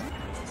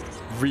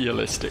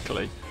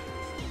 realistically.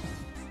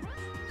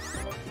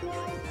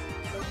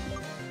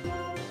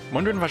 I'm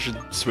wondering if I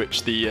should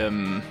switch the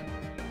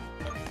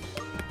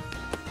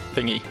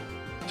thingy.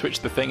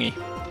 Switch the thingy.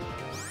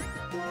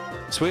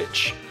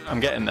 Switch. I'm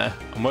getting there.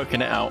 I'm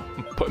working it out.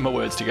 I'm putting my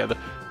words together.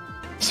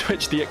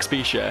 Switch the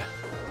XP share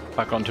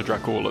back onto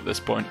Dracul at this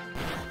point.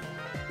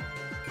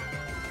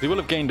 They will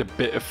have gained a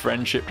bit of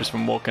friendship just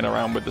from walking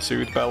around with the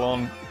Soothe Bell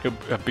on.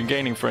 I've been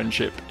gaining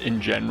friendship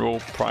in general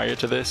prior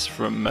to this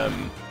from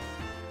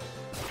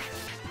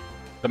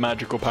the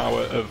magical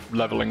power of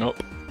leveling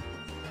up.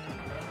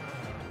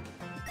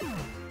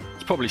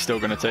 It's probably still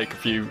going to take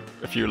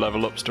a few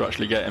level ups to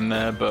actually get him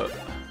there, but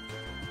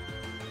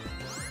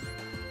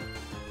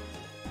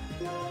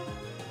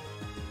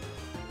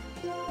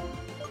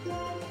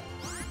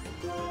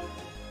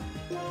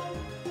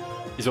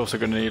he's also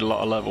going to need a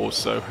lot of levels,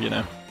 so, you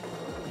know.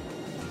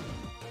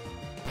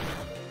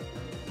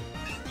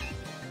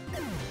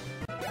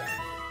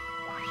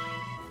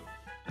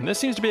 this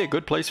seems to be a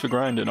good place for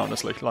grinding,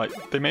 honestly. Like,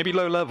 they may be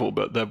low level,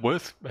 but they're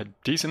worth a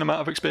decent amount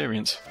of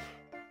experience.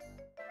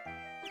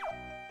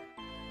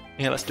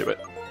 Yeah, let's do it.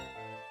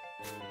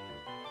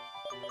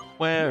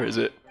 Where is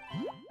it?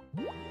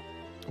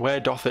 Where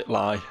doth it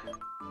lie?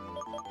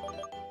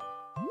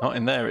 Not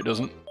in there, it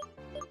doesn't.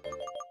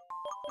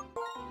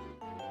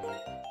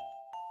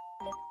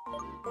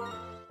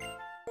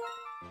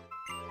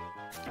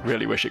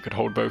 Really wish it could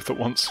hold both at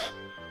once.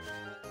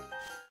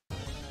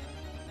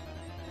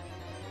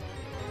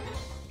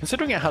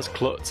 Considering it has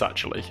Klutz,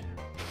 actually,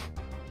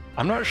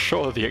 I'm not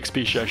sure the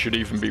XP share should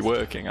even be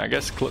working. I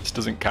guess Klutz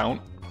doesn't count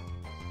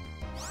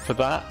for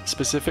that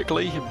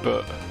specifically,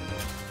 but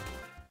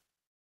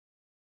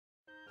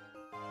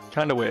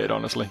kind of weird,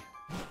 honestly.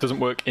 Doesn't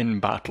work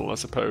in battle, I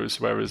suppose,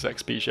 whereas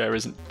XP share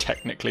isn't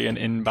technically an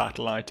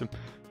in-battle item.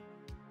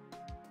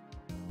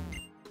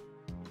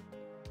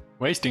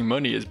 Wasting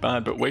money is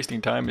bad, but wasting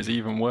time is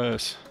even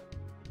worse.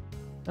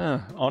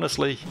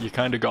 Honestly, you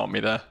kind of got me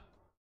there.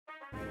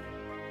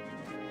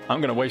 I'm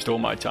gonna waste all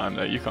my time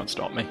though, you can't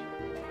stop me.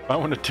 If I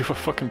want to do a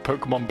fucking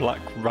Pokemon Black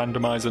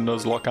randomizer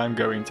Nuzlocke, I'm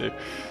going to.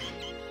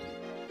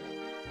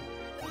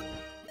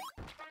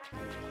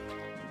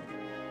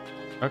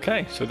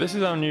 Okay, so this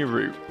is our new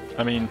route.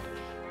 I mean,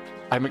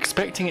 I'm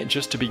expecting it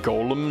just to be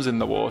golems in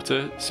the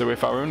water, so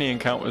if our only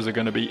encounters are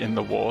going to be in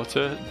the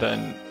water,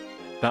 then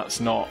that's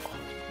not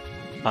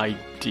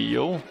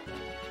ideal.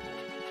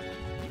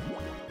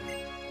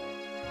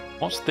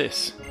 What's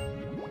this?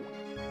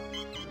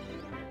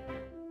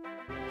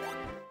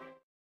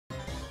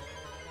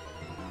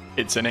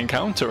 It's an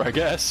encounter, I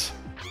guess.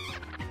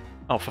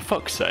 Oh, for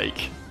fuck's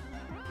sake.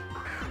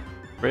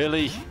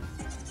 Really?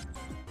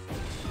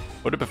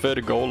 Would have preferred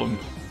a golem.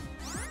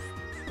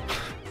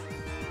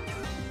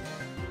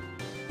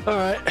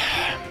 Alright.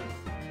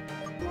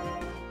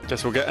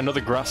 Guess we'll get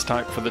another grass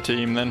type for the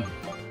team then.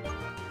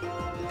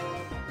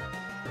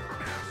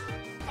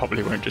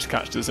 Probably won't just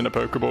catch this in a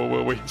Pokeball,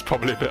 will we? It's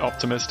probably a bit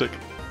optimistic.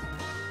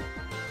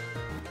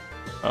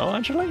 Oh,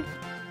 actually?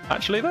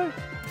 Actually though?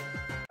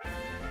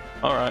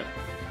 Alright.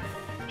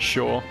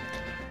 Sure.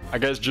 I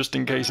guess just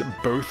in case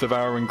both of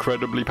our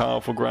incredibly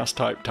powerful grass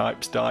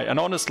types die. And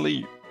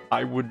honestly,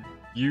 I would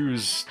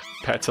use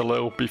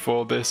Petalil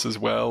before this as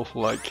well.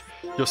 Like,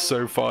 you're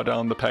so far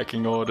down the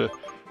pecking order.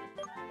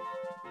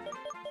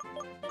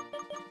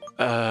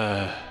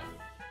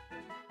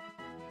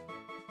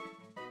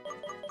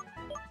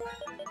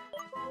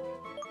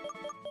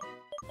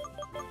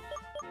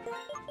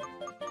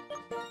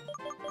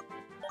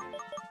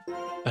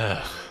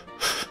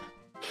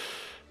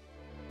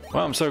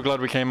 Well, I'm so glad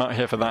we came out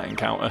here for that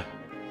encounter.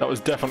 That was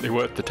definitely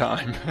worth the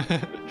time.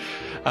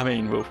 I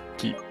mean, we'll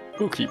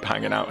keep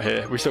hanging out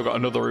here. We still got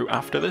another route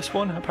after this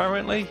one,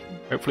 apparently.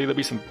 Hopefully there'll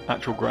be some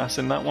actual grass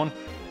in that one.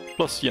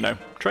 Plus, you know,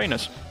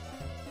 trainers.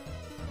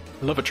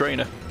 Love a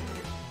trainer.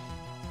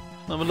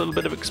 Love a little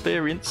bit of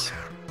experience.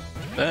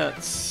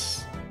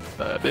 That's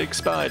a big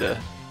spider.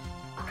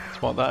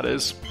 That's what that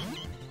is.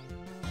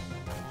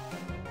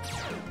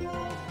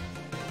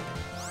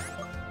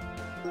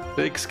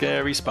 Big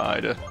scary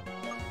spider.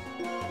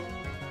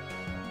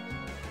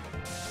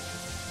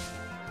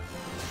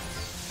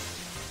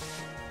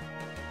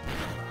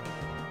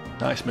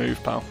 Nice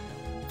move, pal.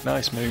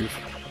 Nice move.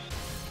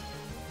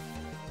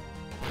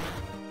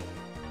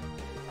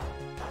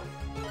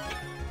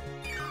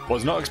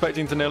 Was not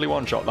expecting to nearly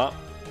one-shot that.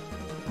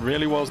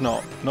 Really was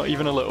not. Not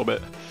even a little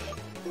bit.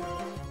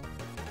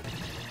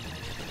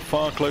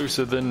 Far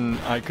closer than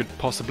I could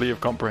possibly have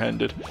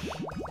comprehended.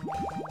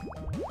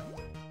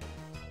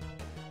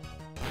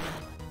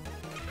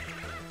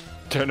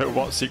 Don't know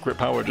what secret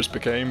power just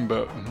became,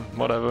 but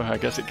whatever, I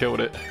guess it killed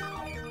it.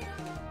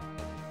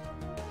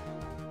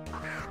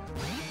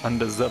 And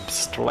a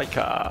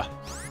Zubstriker.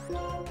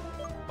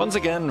 Once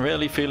again,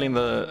 really feeling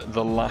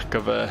the lack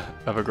of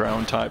a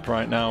ground type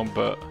right now,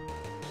 but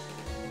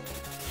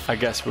I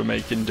guess we're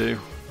making do.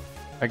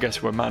 I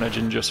guess we're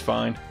managing just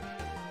fine.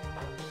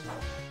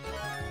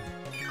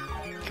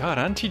 God,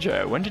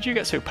 Anti-Joe, when did you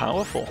get so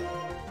powerful?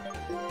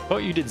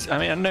 What you did, I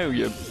mean, I know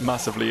you're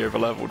massively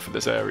overleveled for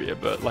this area,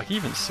 but like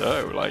even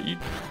so, like you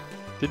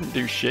didn't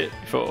do shit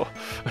before.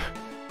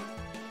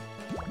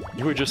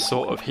 You were just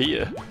sort of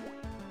here.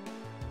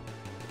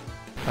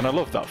 And I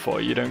love that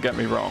for you, don't get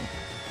me wrong.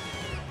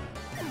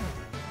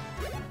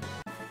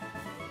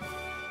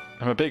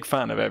 I'm a big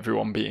fan of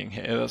everyone being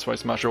here, that's why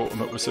Smash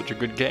Ultimate was such a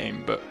good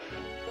game, but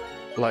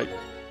like,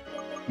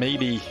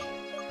 maybe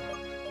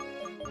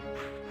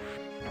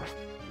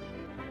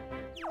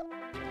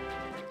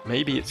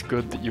it's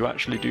good that you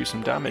actually do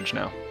some damage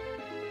now.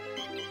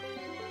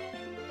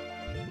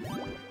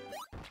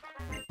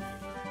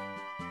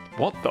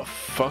 What the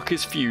fuck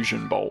is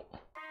Fusion Bolt?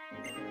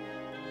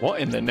 What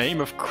in the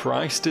name of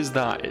Christ is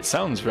that? It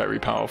sounds very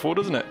powerful,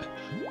 doesn't it?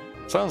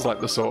 Sounds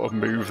like the sort of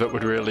move that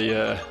would really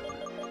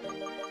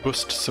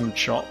bust some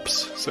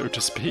chops, so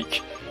to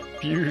speak.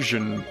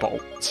 Fusion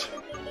Bolt.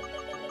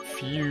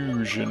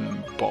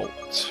 Fusion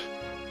Bolt.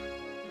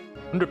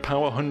 100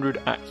 power,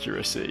 100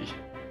 accuracy.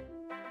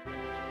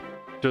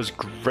 Does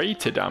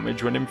greater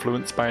damage when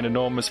influenced by an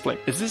enormous flame.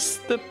 Is this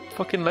the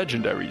fucking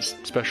legendary's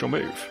special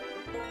move?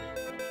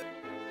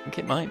 I think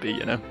it might be,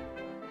 you know.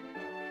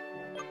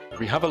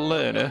 We have a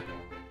learner.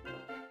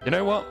 You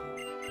know what?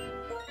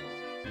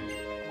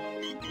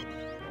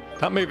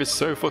 That move is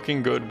so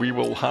fucking good, we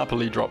will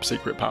happily drop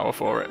secret power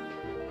for it.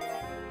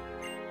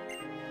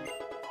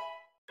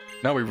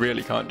 Now we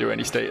really can't do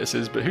any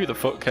statuses, but who the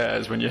fuck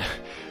cares when you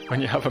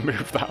have a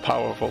move that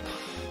powerful?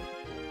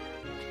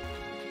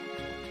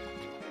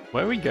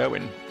 Where are we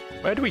going?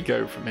 Where do we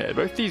go from here?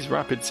 Both these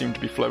rapids seem to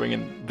be flowing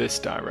in this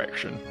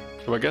direction,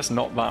 so I guess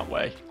not that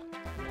way.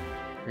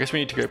 I guess we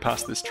need to go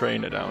past this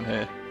trainer down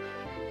here.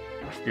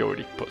 We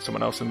already put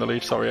someone else in the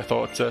lead. Sorry, I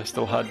thought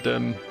still had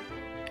the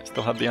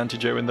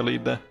anti-Joe in the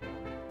lead there.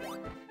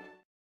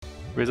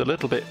 Who is a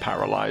little bit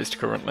paralysed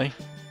currently.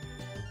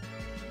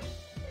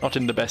 Not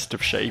in the best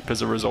of shape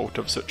as a result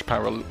of such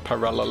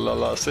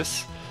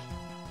paralysis.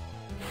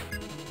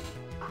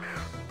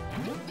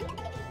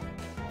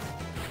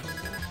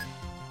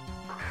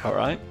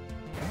 Alright.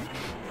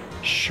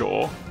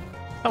 Sure.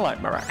 I like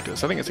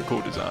Maractus. I think it's a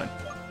cool design.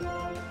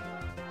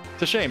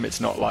 It's a shame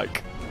it's not,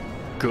 like,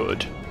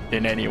 good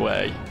in any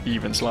way,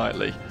 even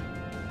slightly.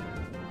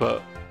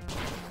 But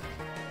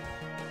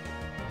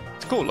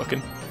it's cool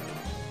looking.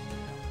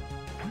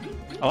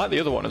 I like the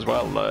other one as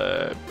well,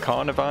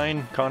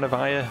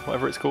 Carnivia,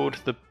 whatever it's called,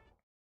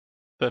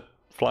 the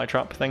fly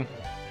trap thing.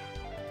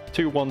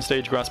 2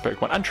 one-stage grass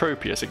Pokemon, and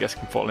Tropius I guess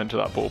can fall into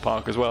that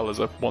ballpark as well as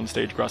a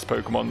one-stage grass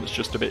Pokemon that's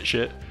just a bit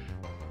shit.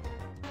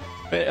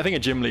 I think a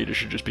gym leader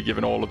should just be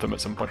given all of them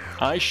at some point.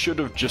 I should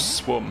have just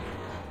swum.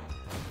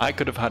 I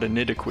could have had a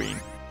Nidoqueen,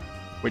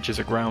 which is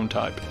a ground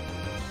type.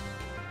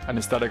 And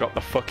instead I got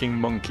the fucking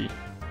monkey,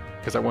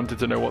 because I wanted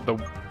to know what the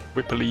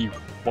whipply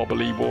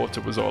wobbly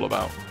water was all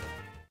about.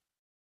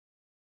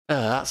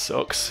 That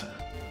sucks.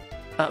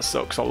 That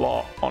sucks a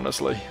lot,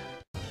 honestly.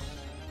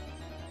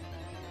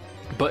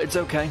 But it's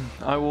okay.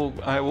 I will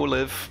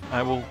live.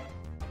 I will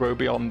grow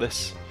beyond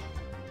this.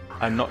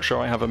 I'm not sure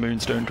I have a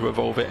moonstone to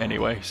evolve it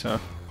anyway, so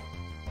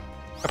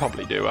I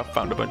probably do. I've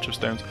found a bunch of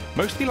stones.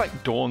 Mostly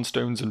like dawn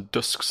stones and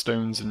dusk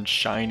stones and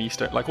shiny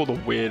stones, like all the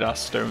weird ass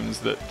stones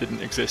that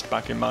didn't exist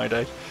back in my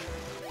day.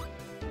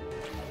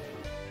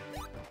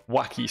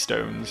 Wacky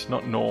stones,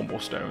 not normal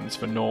stones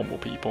for normal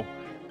people.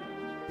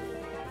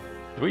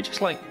 Do we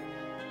just like...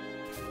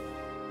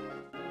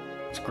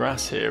 There's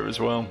grass here as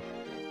well.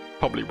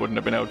 Probably wouldn't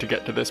have been able to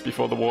get to this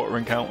before the water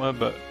encounter,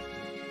 but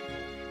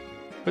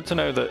good to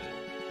know that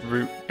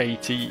Route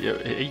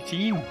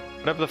 80,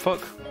 whatever the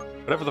fuck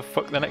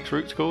the next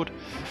route's called,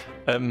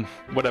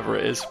 whatever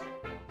it is,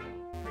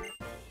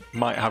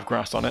 might have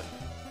grass on it.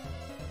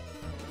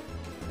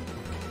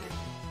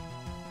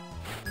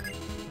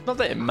 Not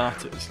that it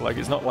matters, like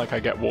it's not like I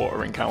get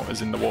water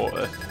encounters in the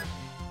water.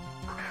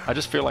 I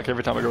just feel like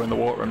every time I go in the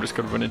water I'm just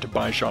going to run into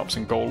Bisharps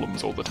and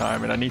Golems all the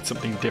time and I need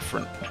something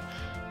different.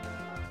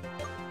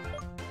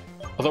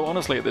 Although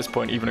honestly at this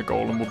point even a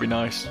Golem would be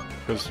nice,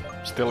 because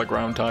still a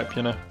ground type,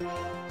 you know.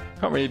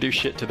 Can't really do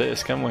shit to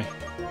this, can we?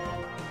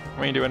 Can't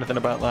really do anything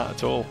about that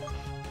at all.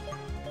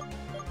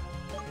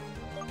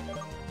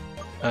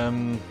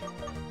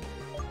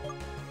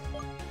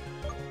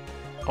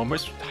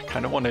 Almost, I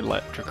kind of want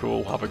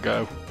Electricool have a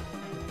go.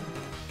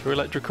 Should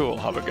Electricool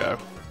have a go?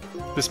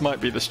 This might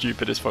be the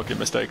stupidest fucking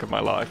mistake of my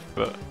life,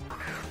 but...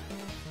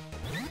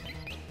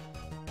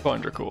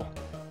 Electricool.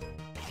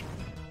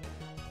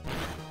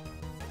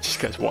 Just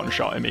gets one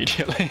shot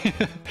immediately.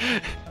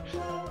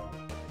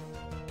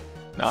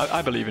 No,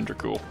 I believe in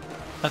Dracool.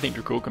 I think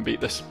Dracool can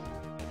beat this.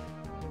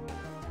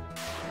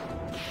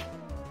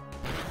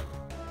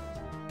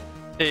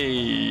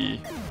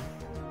 Hey!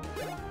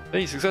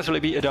 They successfully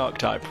beat a Dark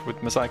type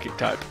with my Psychic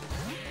type.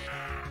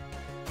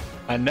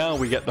 And now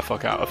we get the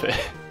fuck out of here.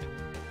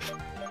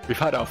 We've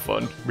had our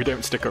fun. We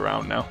don't stick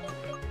around now.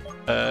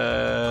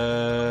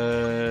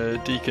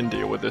 Deacon,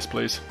 deal with this,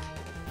 please.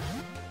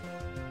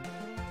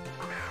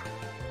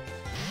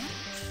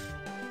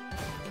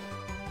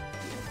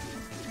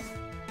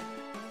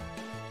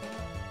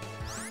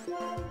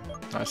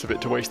 Nice of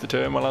it to waste the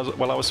turn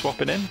while I was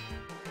swapping in.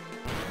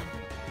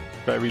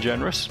 Very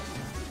generous.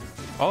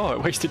 Oh,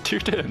 it wasted 2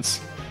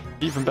 turns.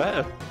 Even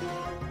better.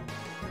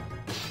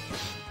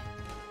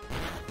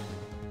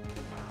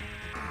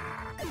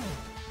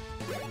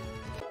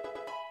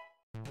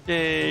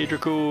 Yay,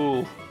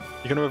 Dracool!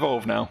 You're gonna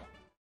evolve now.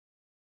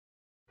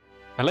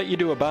 I let you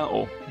do a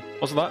battle.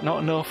 Was that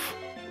not enough?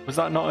 Was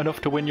that not enough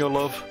to win your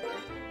love?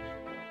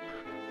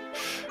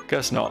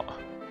 Guess not.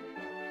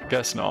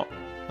 Guess not.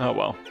 Oh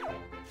well.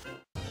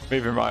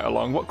 Moving right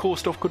along. What cool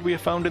stuff could we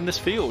have found in this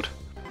field?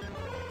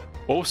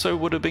 Also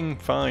would have been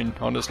fine,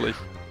 honestly.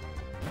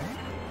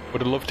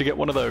 Would have loved to get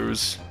one of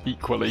those,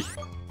 equally.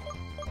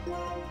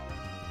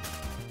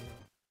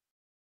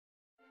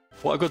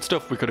 What a good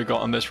stuff we could have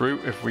got on this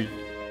route if we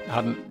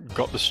hadn't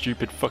got the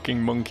stupid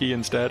fucking monkey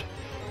instead.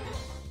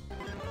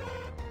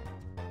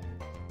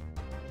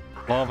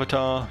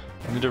 Larvitar,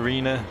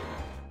 Nidorina.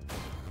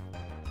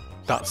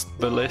 That's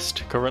the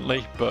list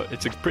currently, but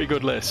it's a pretty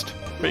good list.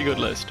 Pretty good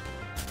list.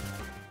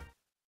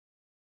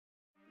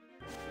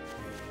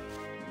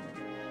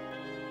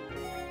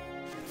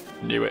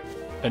 Knew it.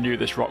 I knew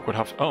this rock would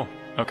have... Oh,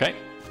 okay.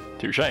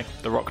 Touche.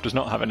 The rock does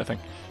not have anything.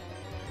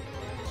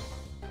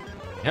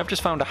 We have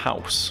just found a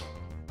house.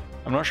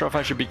 I'm not sure if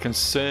I should be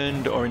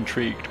concerned or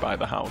intrigued by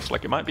the house.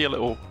 Like, it might be a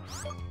little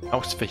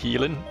house for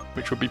healing,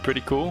 which would be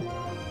pretty cool.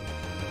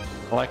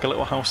 I like a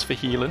little house for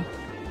healing.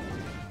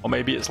 Or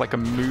maybe it's like a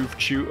move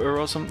tutor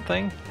or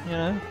something, you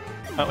know?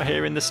 Out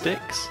here in the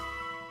sticks.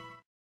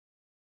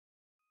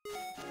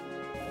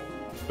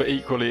 But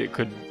equally it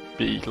could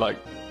be like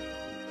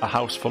a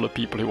house full of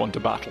people who want to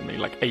battle me,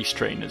 like ace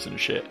trainers and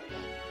shit.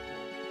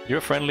 You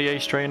a friendly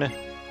ace trainer?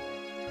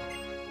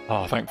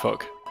 Oh, thank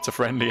fuck. It's a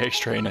friendly ace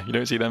trainer. You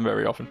don't see them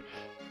very often.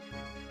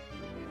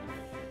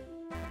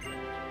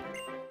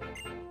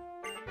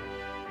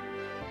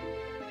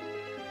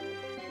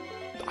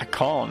 I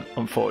can't,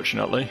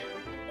 unfortunately.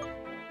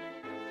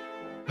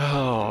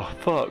 Oh,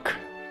 fuck.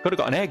 Could have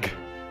got an egg.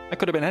 That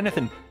could have been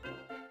anything.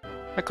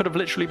 That could have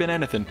literally been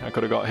anything I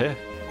could have got here.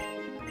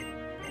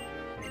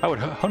 I would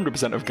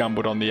 100% have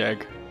gambled on the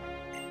egg.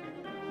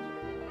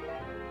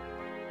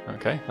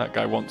 Okay, that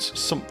guy wants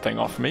something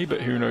off me,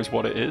 but who knows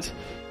what it is.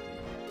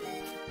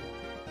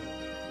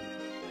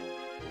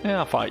 Yeah,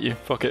 I'll fight you.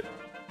 Fuck it.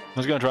 I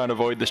was going to try and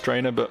avoid this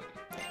trainer, but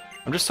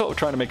I'm just sort of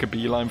trying to make a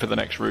beeline for the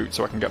next route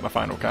so I can get my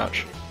final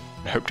catch.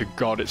 I hope to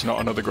God it's not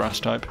another grass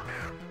type.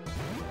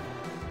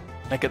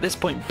 Like, at this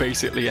point,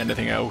 basically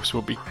anything else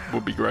would be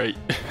great.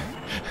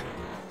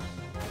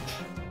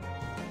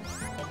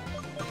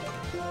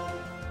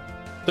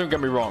 Don't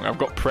get me wrong, I've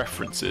got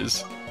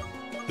preferences.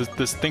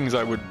 There's things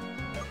I would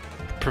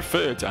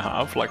prefer to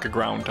have, like a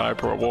ground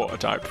type or a water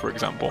type, for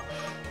example.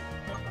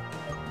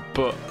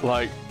 But,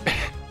 like...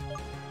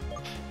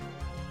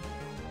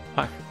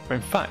 in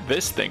fact,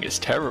 this thing is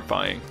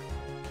terrifying.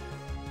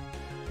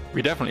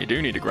 We definitely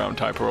do need a ground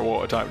type or a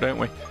water type, don't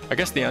we? I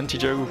guess the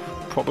Anti-Joe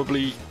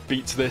probably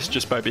beats this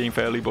just by being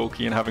fairly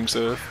bulky and having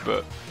surf,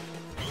 but...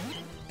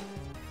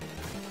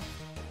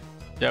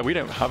 yeah, we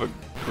don't have a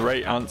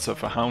great answer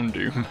for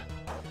Houndoom.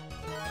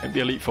 The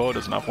Elite Four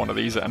doesn't have one of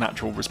these at an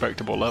actual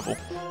respectable level.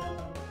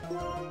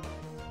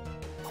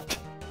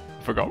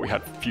 Forgot we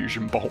had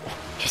Fusion Bolt.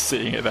 Just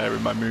seeing it there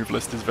in my move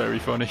list is very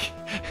funny.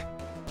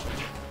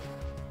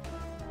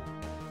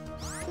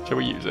 Shall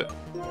we use it?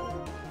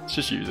 Let's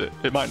just use it.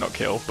 It might not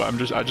kill, but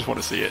I just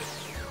want to see it.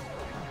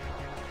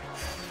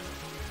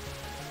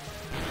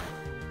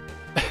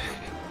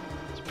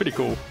 It's pretty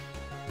cool.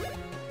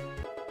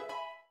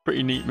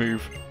 Pretty neat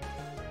move.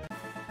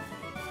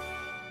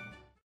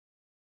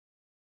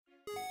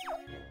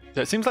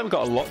 Yeah, it seems like we've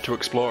got a lot to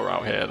explore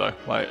out here, though.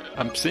 Like,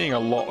 I'm seeing a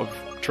lot of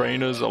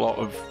trainers, a lot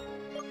of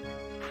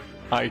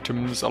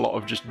items, a lot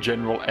of just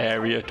general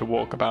area to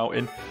walk about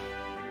in.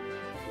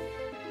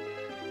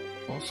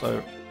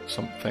 Also,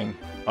 something...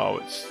 oh,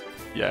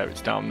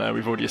 it's down there.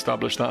 We've already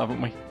established that,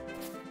 haven't we?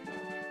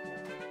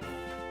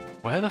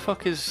 Where the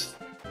fuck is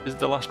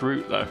the last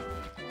route, though?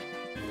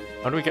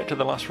 How do we get to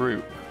the last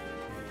route?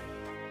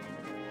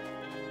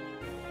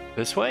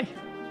 This way?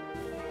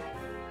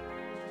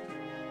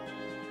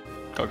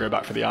 Gotta go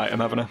back for the item,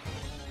 haven't I?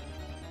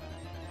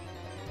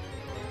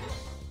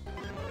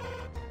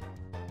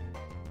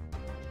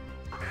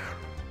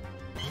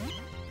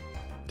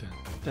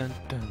 Dun,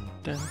 dun,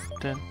 dun,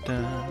 dun,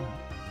 dun.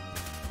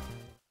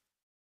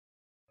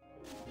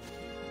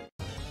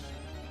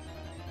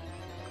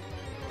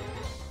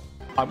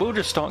 I will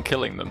just start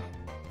killing them.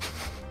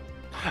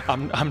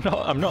 I'm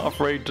not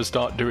afraid to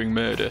start doing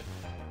murder.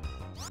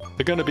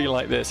 They're gonna be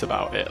like this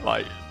about it,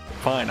 like,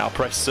 fine, I'll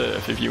press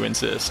surf if you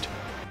insist.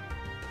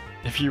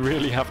 If you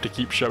really have to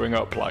keep showing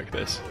up like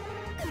this.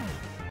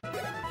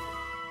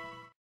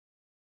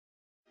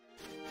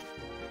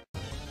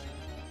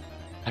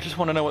 I just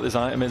want to know what this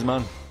item is,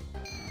 man.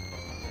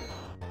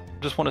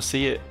 I just want to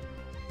see it.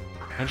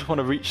 I just want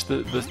to reach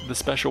the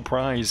special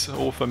prize,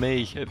 all for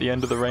me, at the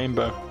end of the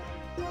rainbow.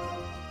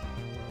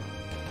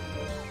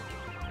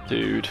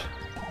 Dude.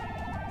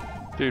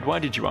 Dude, why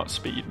did you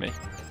outspeed me?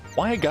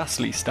 Why are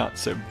Ghastly's stats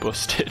so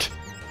busted?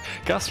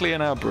 Ghastly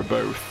and Abra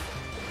both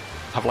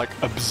have like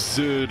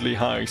absurdly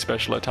high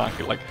special attack.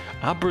 Like,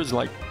 Abra's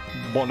like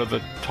one of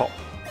the top,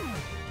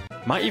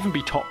 might even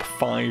be top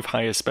 5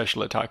 highest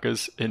special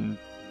attackers in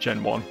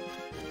Gen 1.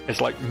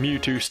 It's like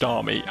Mewtwo,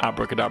 Starmie,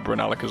 Abracadabra,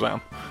 and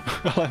Alakazam.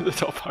 Like the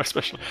top 5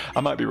 special. I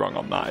might be wrong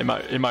on that.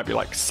 It might be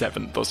like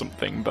 7th or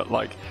something, but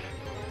like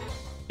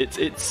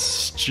it's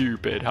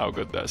stupid how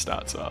good their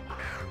stats are.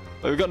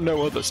 They've got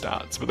no other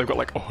stats, but they've got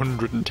like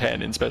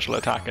 110 in special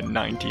attack and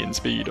 90 in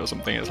speed or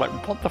something. It's like,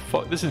 what the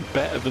fuck? This is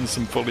better than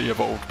some fully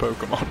evolved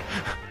Pokemon.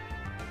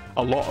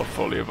 A lot of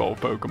fully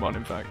evolved Pokemon,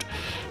 in fact.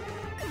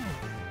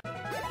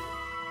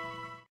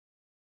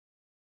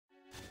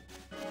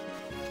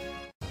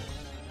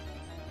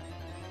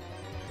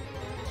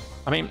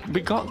 I mean,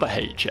 we got the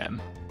HM.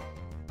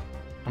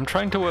 I'm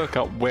trying to work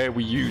out where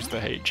we use the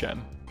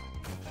HM.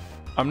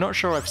 I'm not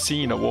sure I've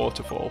seen a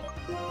waterfall.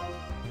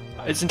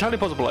 It's entirely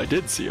possible I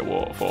did see a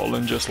waterfall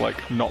and just,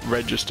 like, not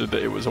registered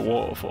that it was a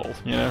waterfall,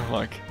 you know?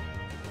 Like,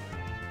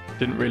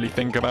 didn't really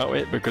think about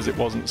it because it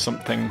wasn't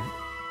something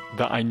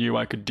that I knew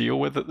I could deal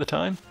with at the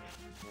time.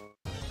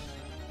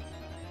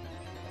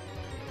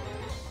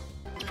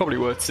 It's probably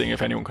worth seeing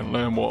if anyone can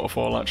learn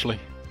Waterfall, actually.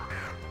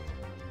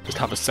 Just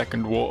have a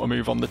second water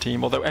move on the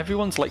team, although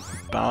everyone's like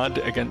bad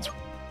against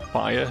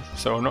fire,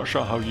 so I'm not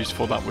sure how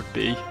useful that would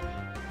be,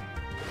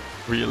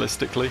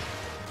 realistically.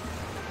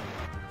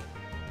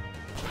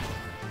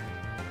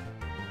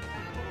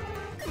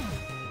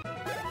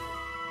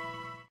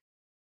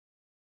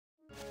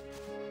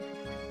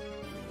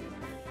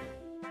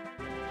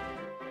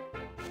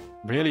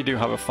 Really do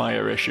have a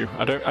fire issue.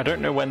 I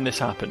don't know when this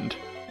happened.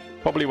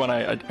 Probably when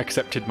I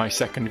accepted my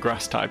second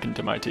grass type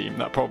into my team.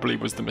 That probably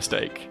was the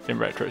mistake, in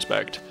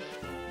retrospect.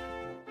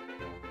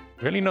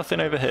 Really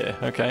nothing over here.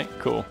 Okay,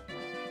 cool.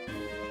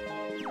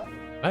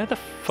 Where the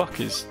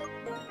fuck is...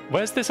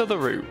 Where's this other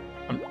route?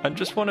 I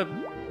just want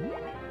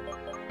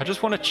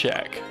to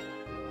check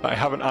that I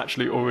haven't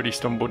actually already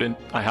stumbled in...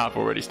 I have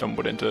already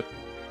stumbled into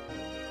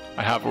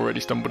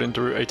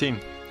Route 18.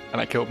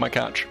 And I killed my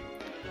catch.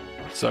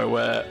 So,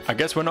 I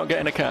guess we're not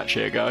getting a catch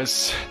here,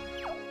 guys.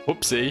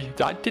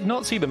 Whoopsie. I did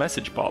not see the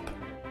message pop.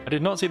 I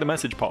did not see the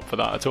message pop for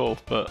that at all,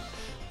 but...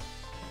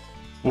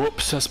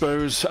 Whoops, I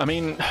suppose. I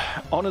mean,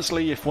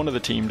 honestly, if one of the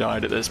team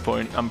died at this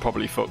point, I'm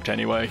probably fucked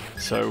anyway.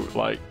 So,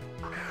 like...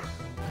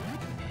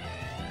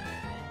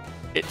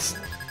 It's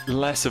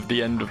less of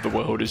the end of the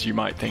world as you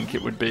might think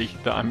it would be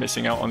that I'm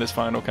missing out on this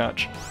final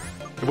catch.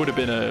 It would have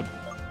been a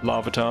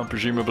Larvitar,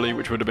 presumably,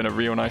 which would have been a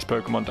real nice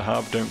Pokemon to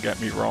have, don't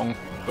get me wrong.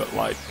 But,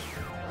 like...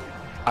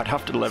 I'd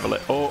have to level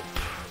it up.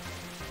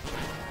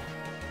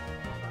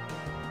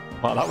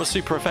 Wow, that was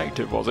super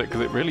effective, was it?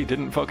 Because it really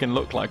didn't fucking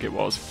look like it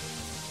was.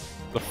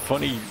 The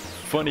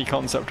funny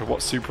concept of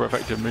what super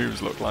effective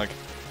moves look like.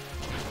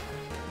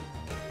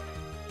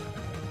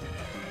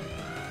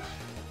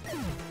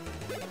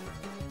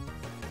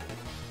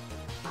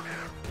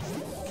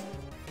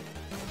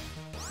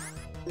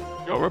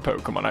 You're a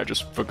Pokemon I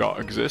just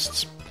forgot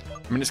exists.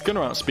 I mean, it's going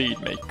to outspeed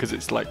me, because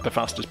it's like the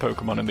fastest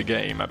Pokemon in the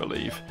game, I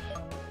believe.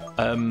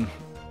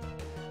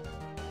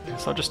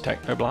 Guess I'll just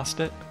Techno Blast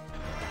it.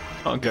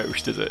 Not a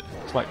ghost, is it?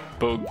 It's like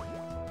Bug.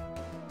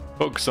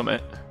 Bug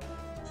Summit.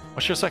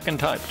 What's your second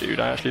type,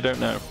 dude? I actually don't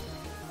know.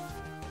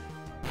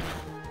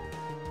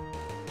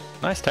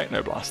 Nice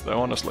Techno Blast,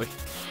 though, honestly.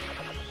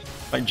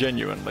 Like,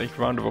 genuinely,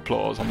 round of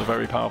applause on the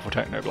very powerful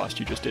Techno Blast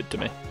you just did to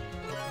me.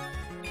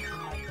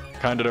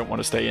 Kinda don't want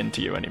to stay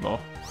into you anymore.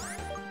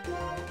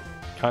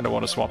 Kinda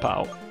want to swap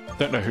out.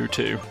 Don't know who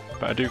to,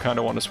 but I do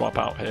kinda want to swap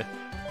out here.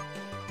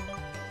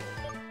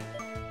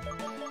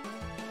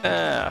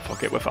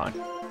 Fuck it, we're fine.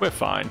 We're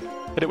fine.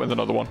 Hit it with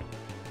another one.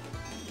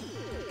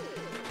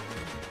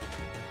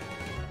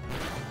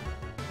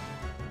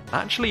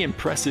 Actually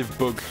impressive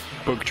bug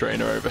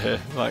trainer over here.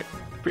 Like,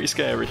 pretty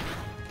scary.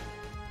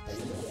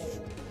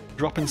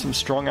 Dropping some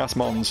strong ass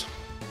mons.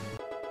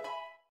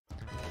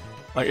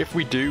 Like, if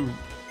we do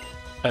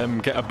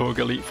get a bug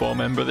Elite Four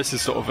member, this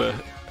is sort of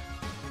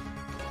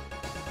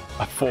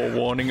a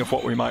forewarning of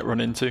what we might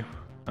run into.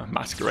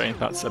 Masquerade,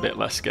 that's a bit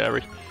less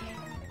scary.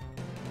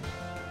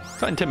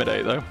 Got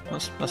Intimidate though,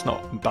 that's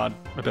not a bad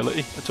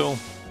ability at all.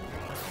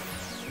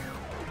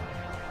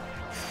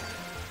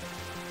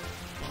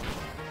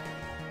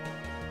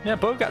 Yeah,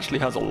 Bug actually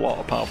has a lot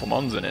of powerful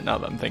mons in it now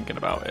that I'm thinking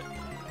about it.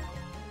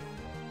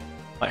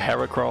 Like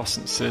Heracross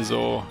and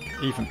Scizor,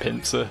 even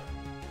Pinsir.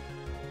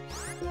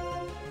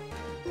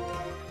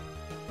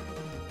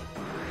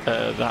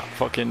 That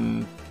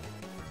fucking...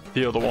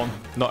 the other one,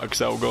 not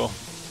Excelgor.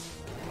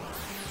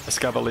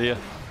 Escavalier.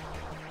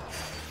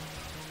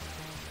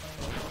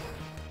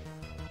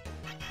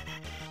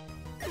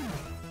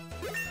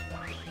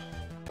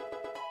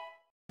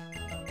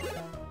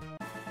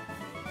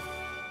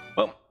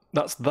 Well,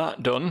 that's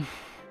that done.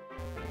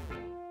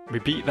 We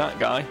beat that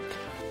guy.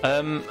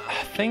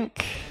 I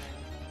think...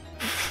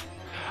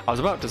 I was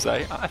about to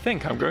say, I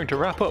think I'm going to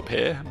wrap up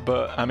here,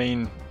 but I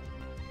mean...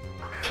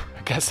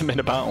 I guess I'm in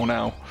a battle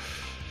now.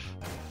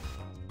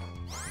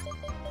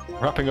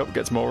 Wrapping up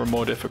gets more and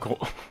more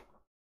difficult.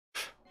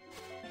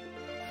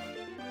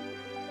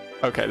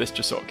 Okay, this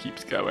just sort of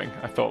keeps going.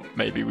 I thought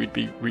maybe we'd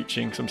be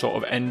reaching some sort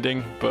of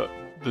ending, but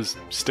there's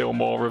still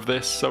more of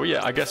this. So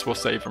yeah, I guess we'll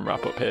save and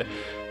wrap up here.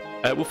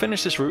 We'll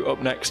finish this route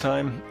up next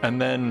time,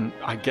 and then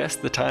I guess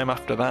the time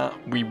after that,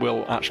 we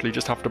will actually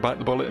just have to bite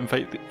the bullet and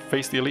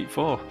face the Elite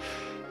Four.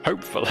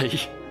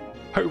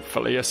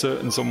 Hopefully a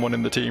certain someone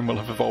in the team will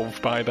have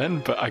evolved by then,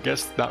 but I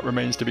guess that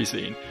remains to be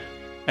seen.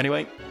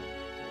 Anyway,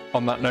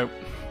 on that note,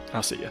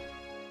 I'll see you.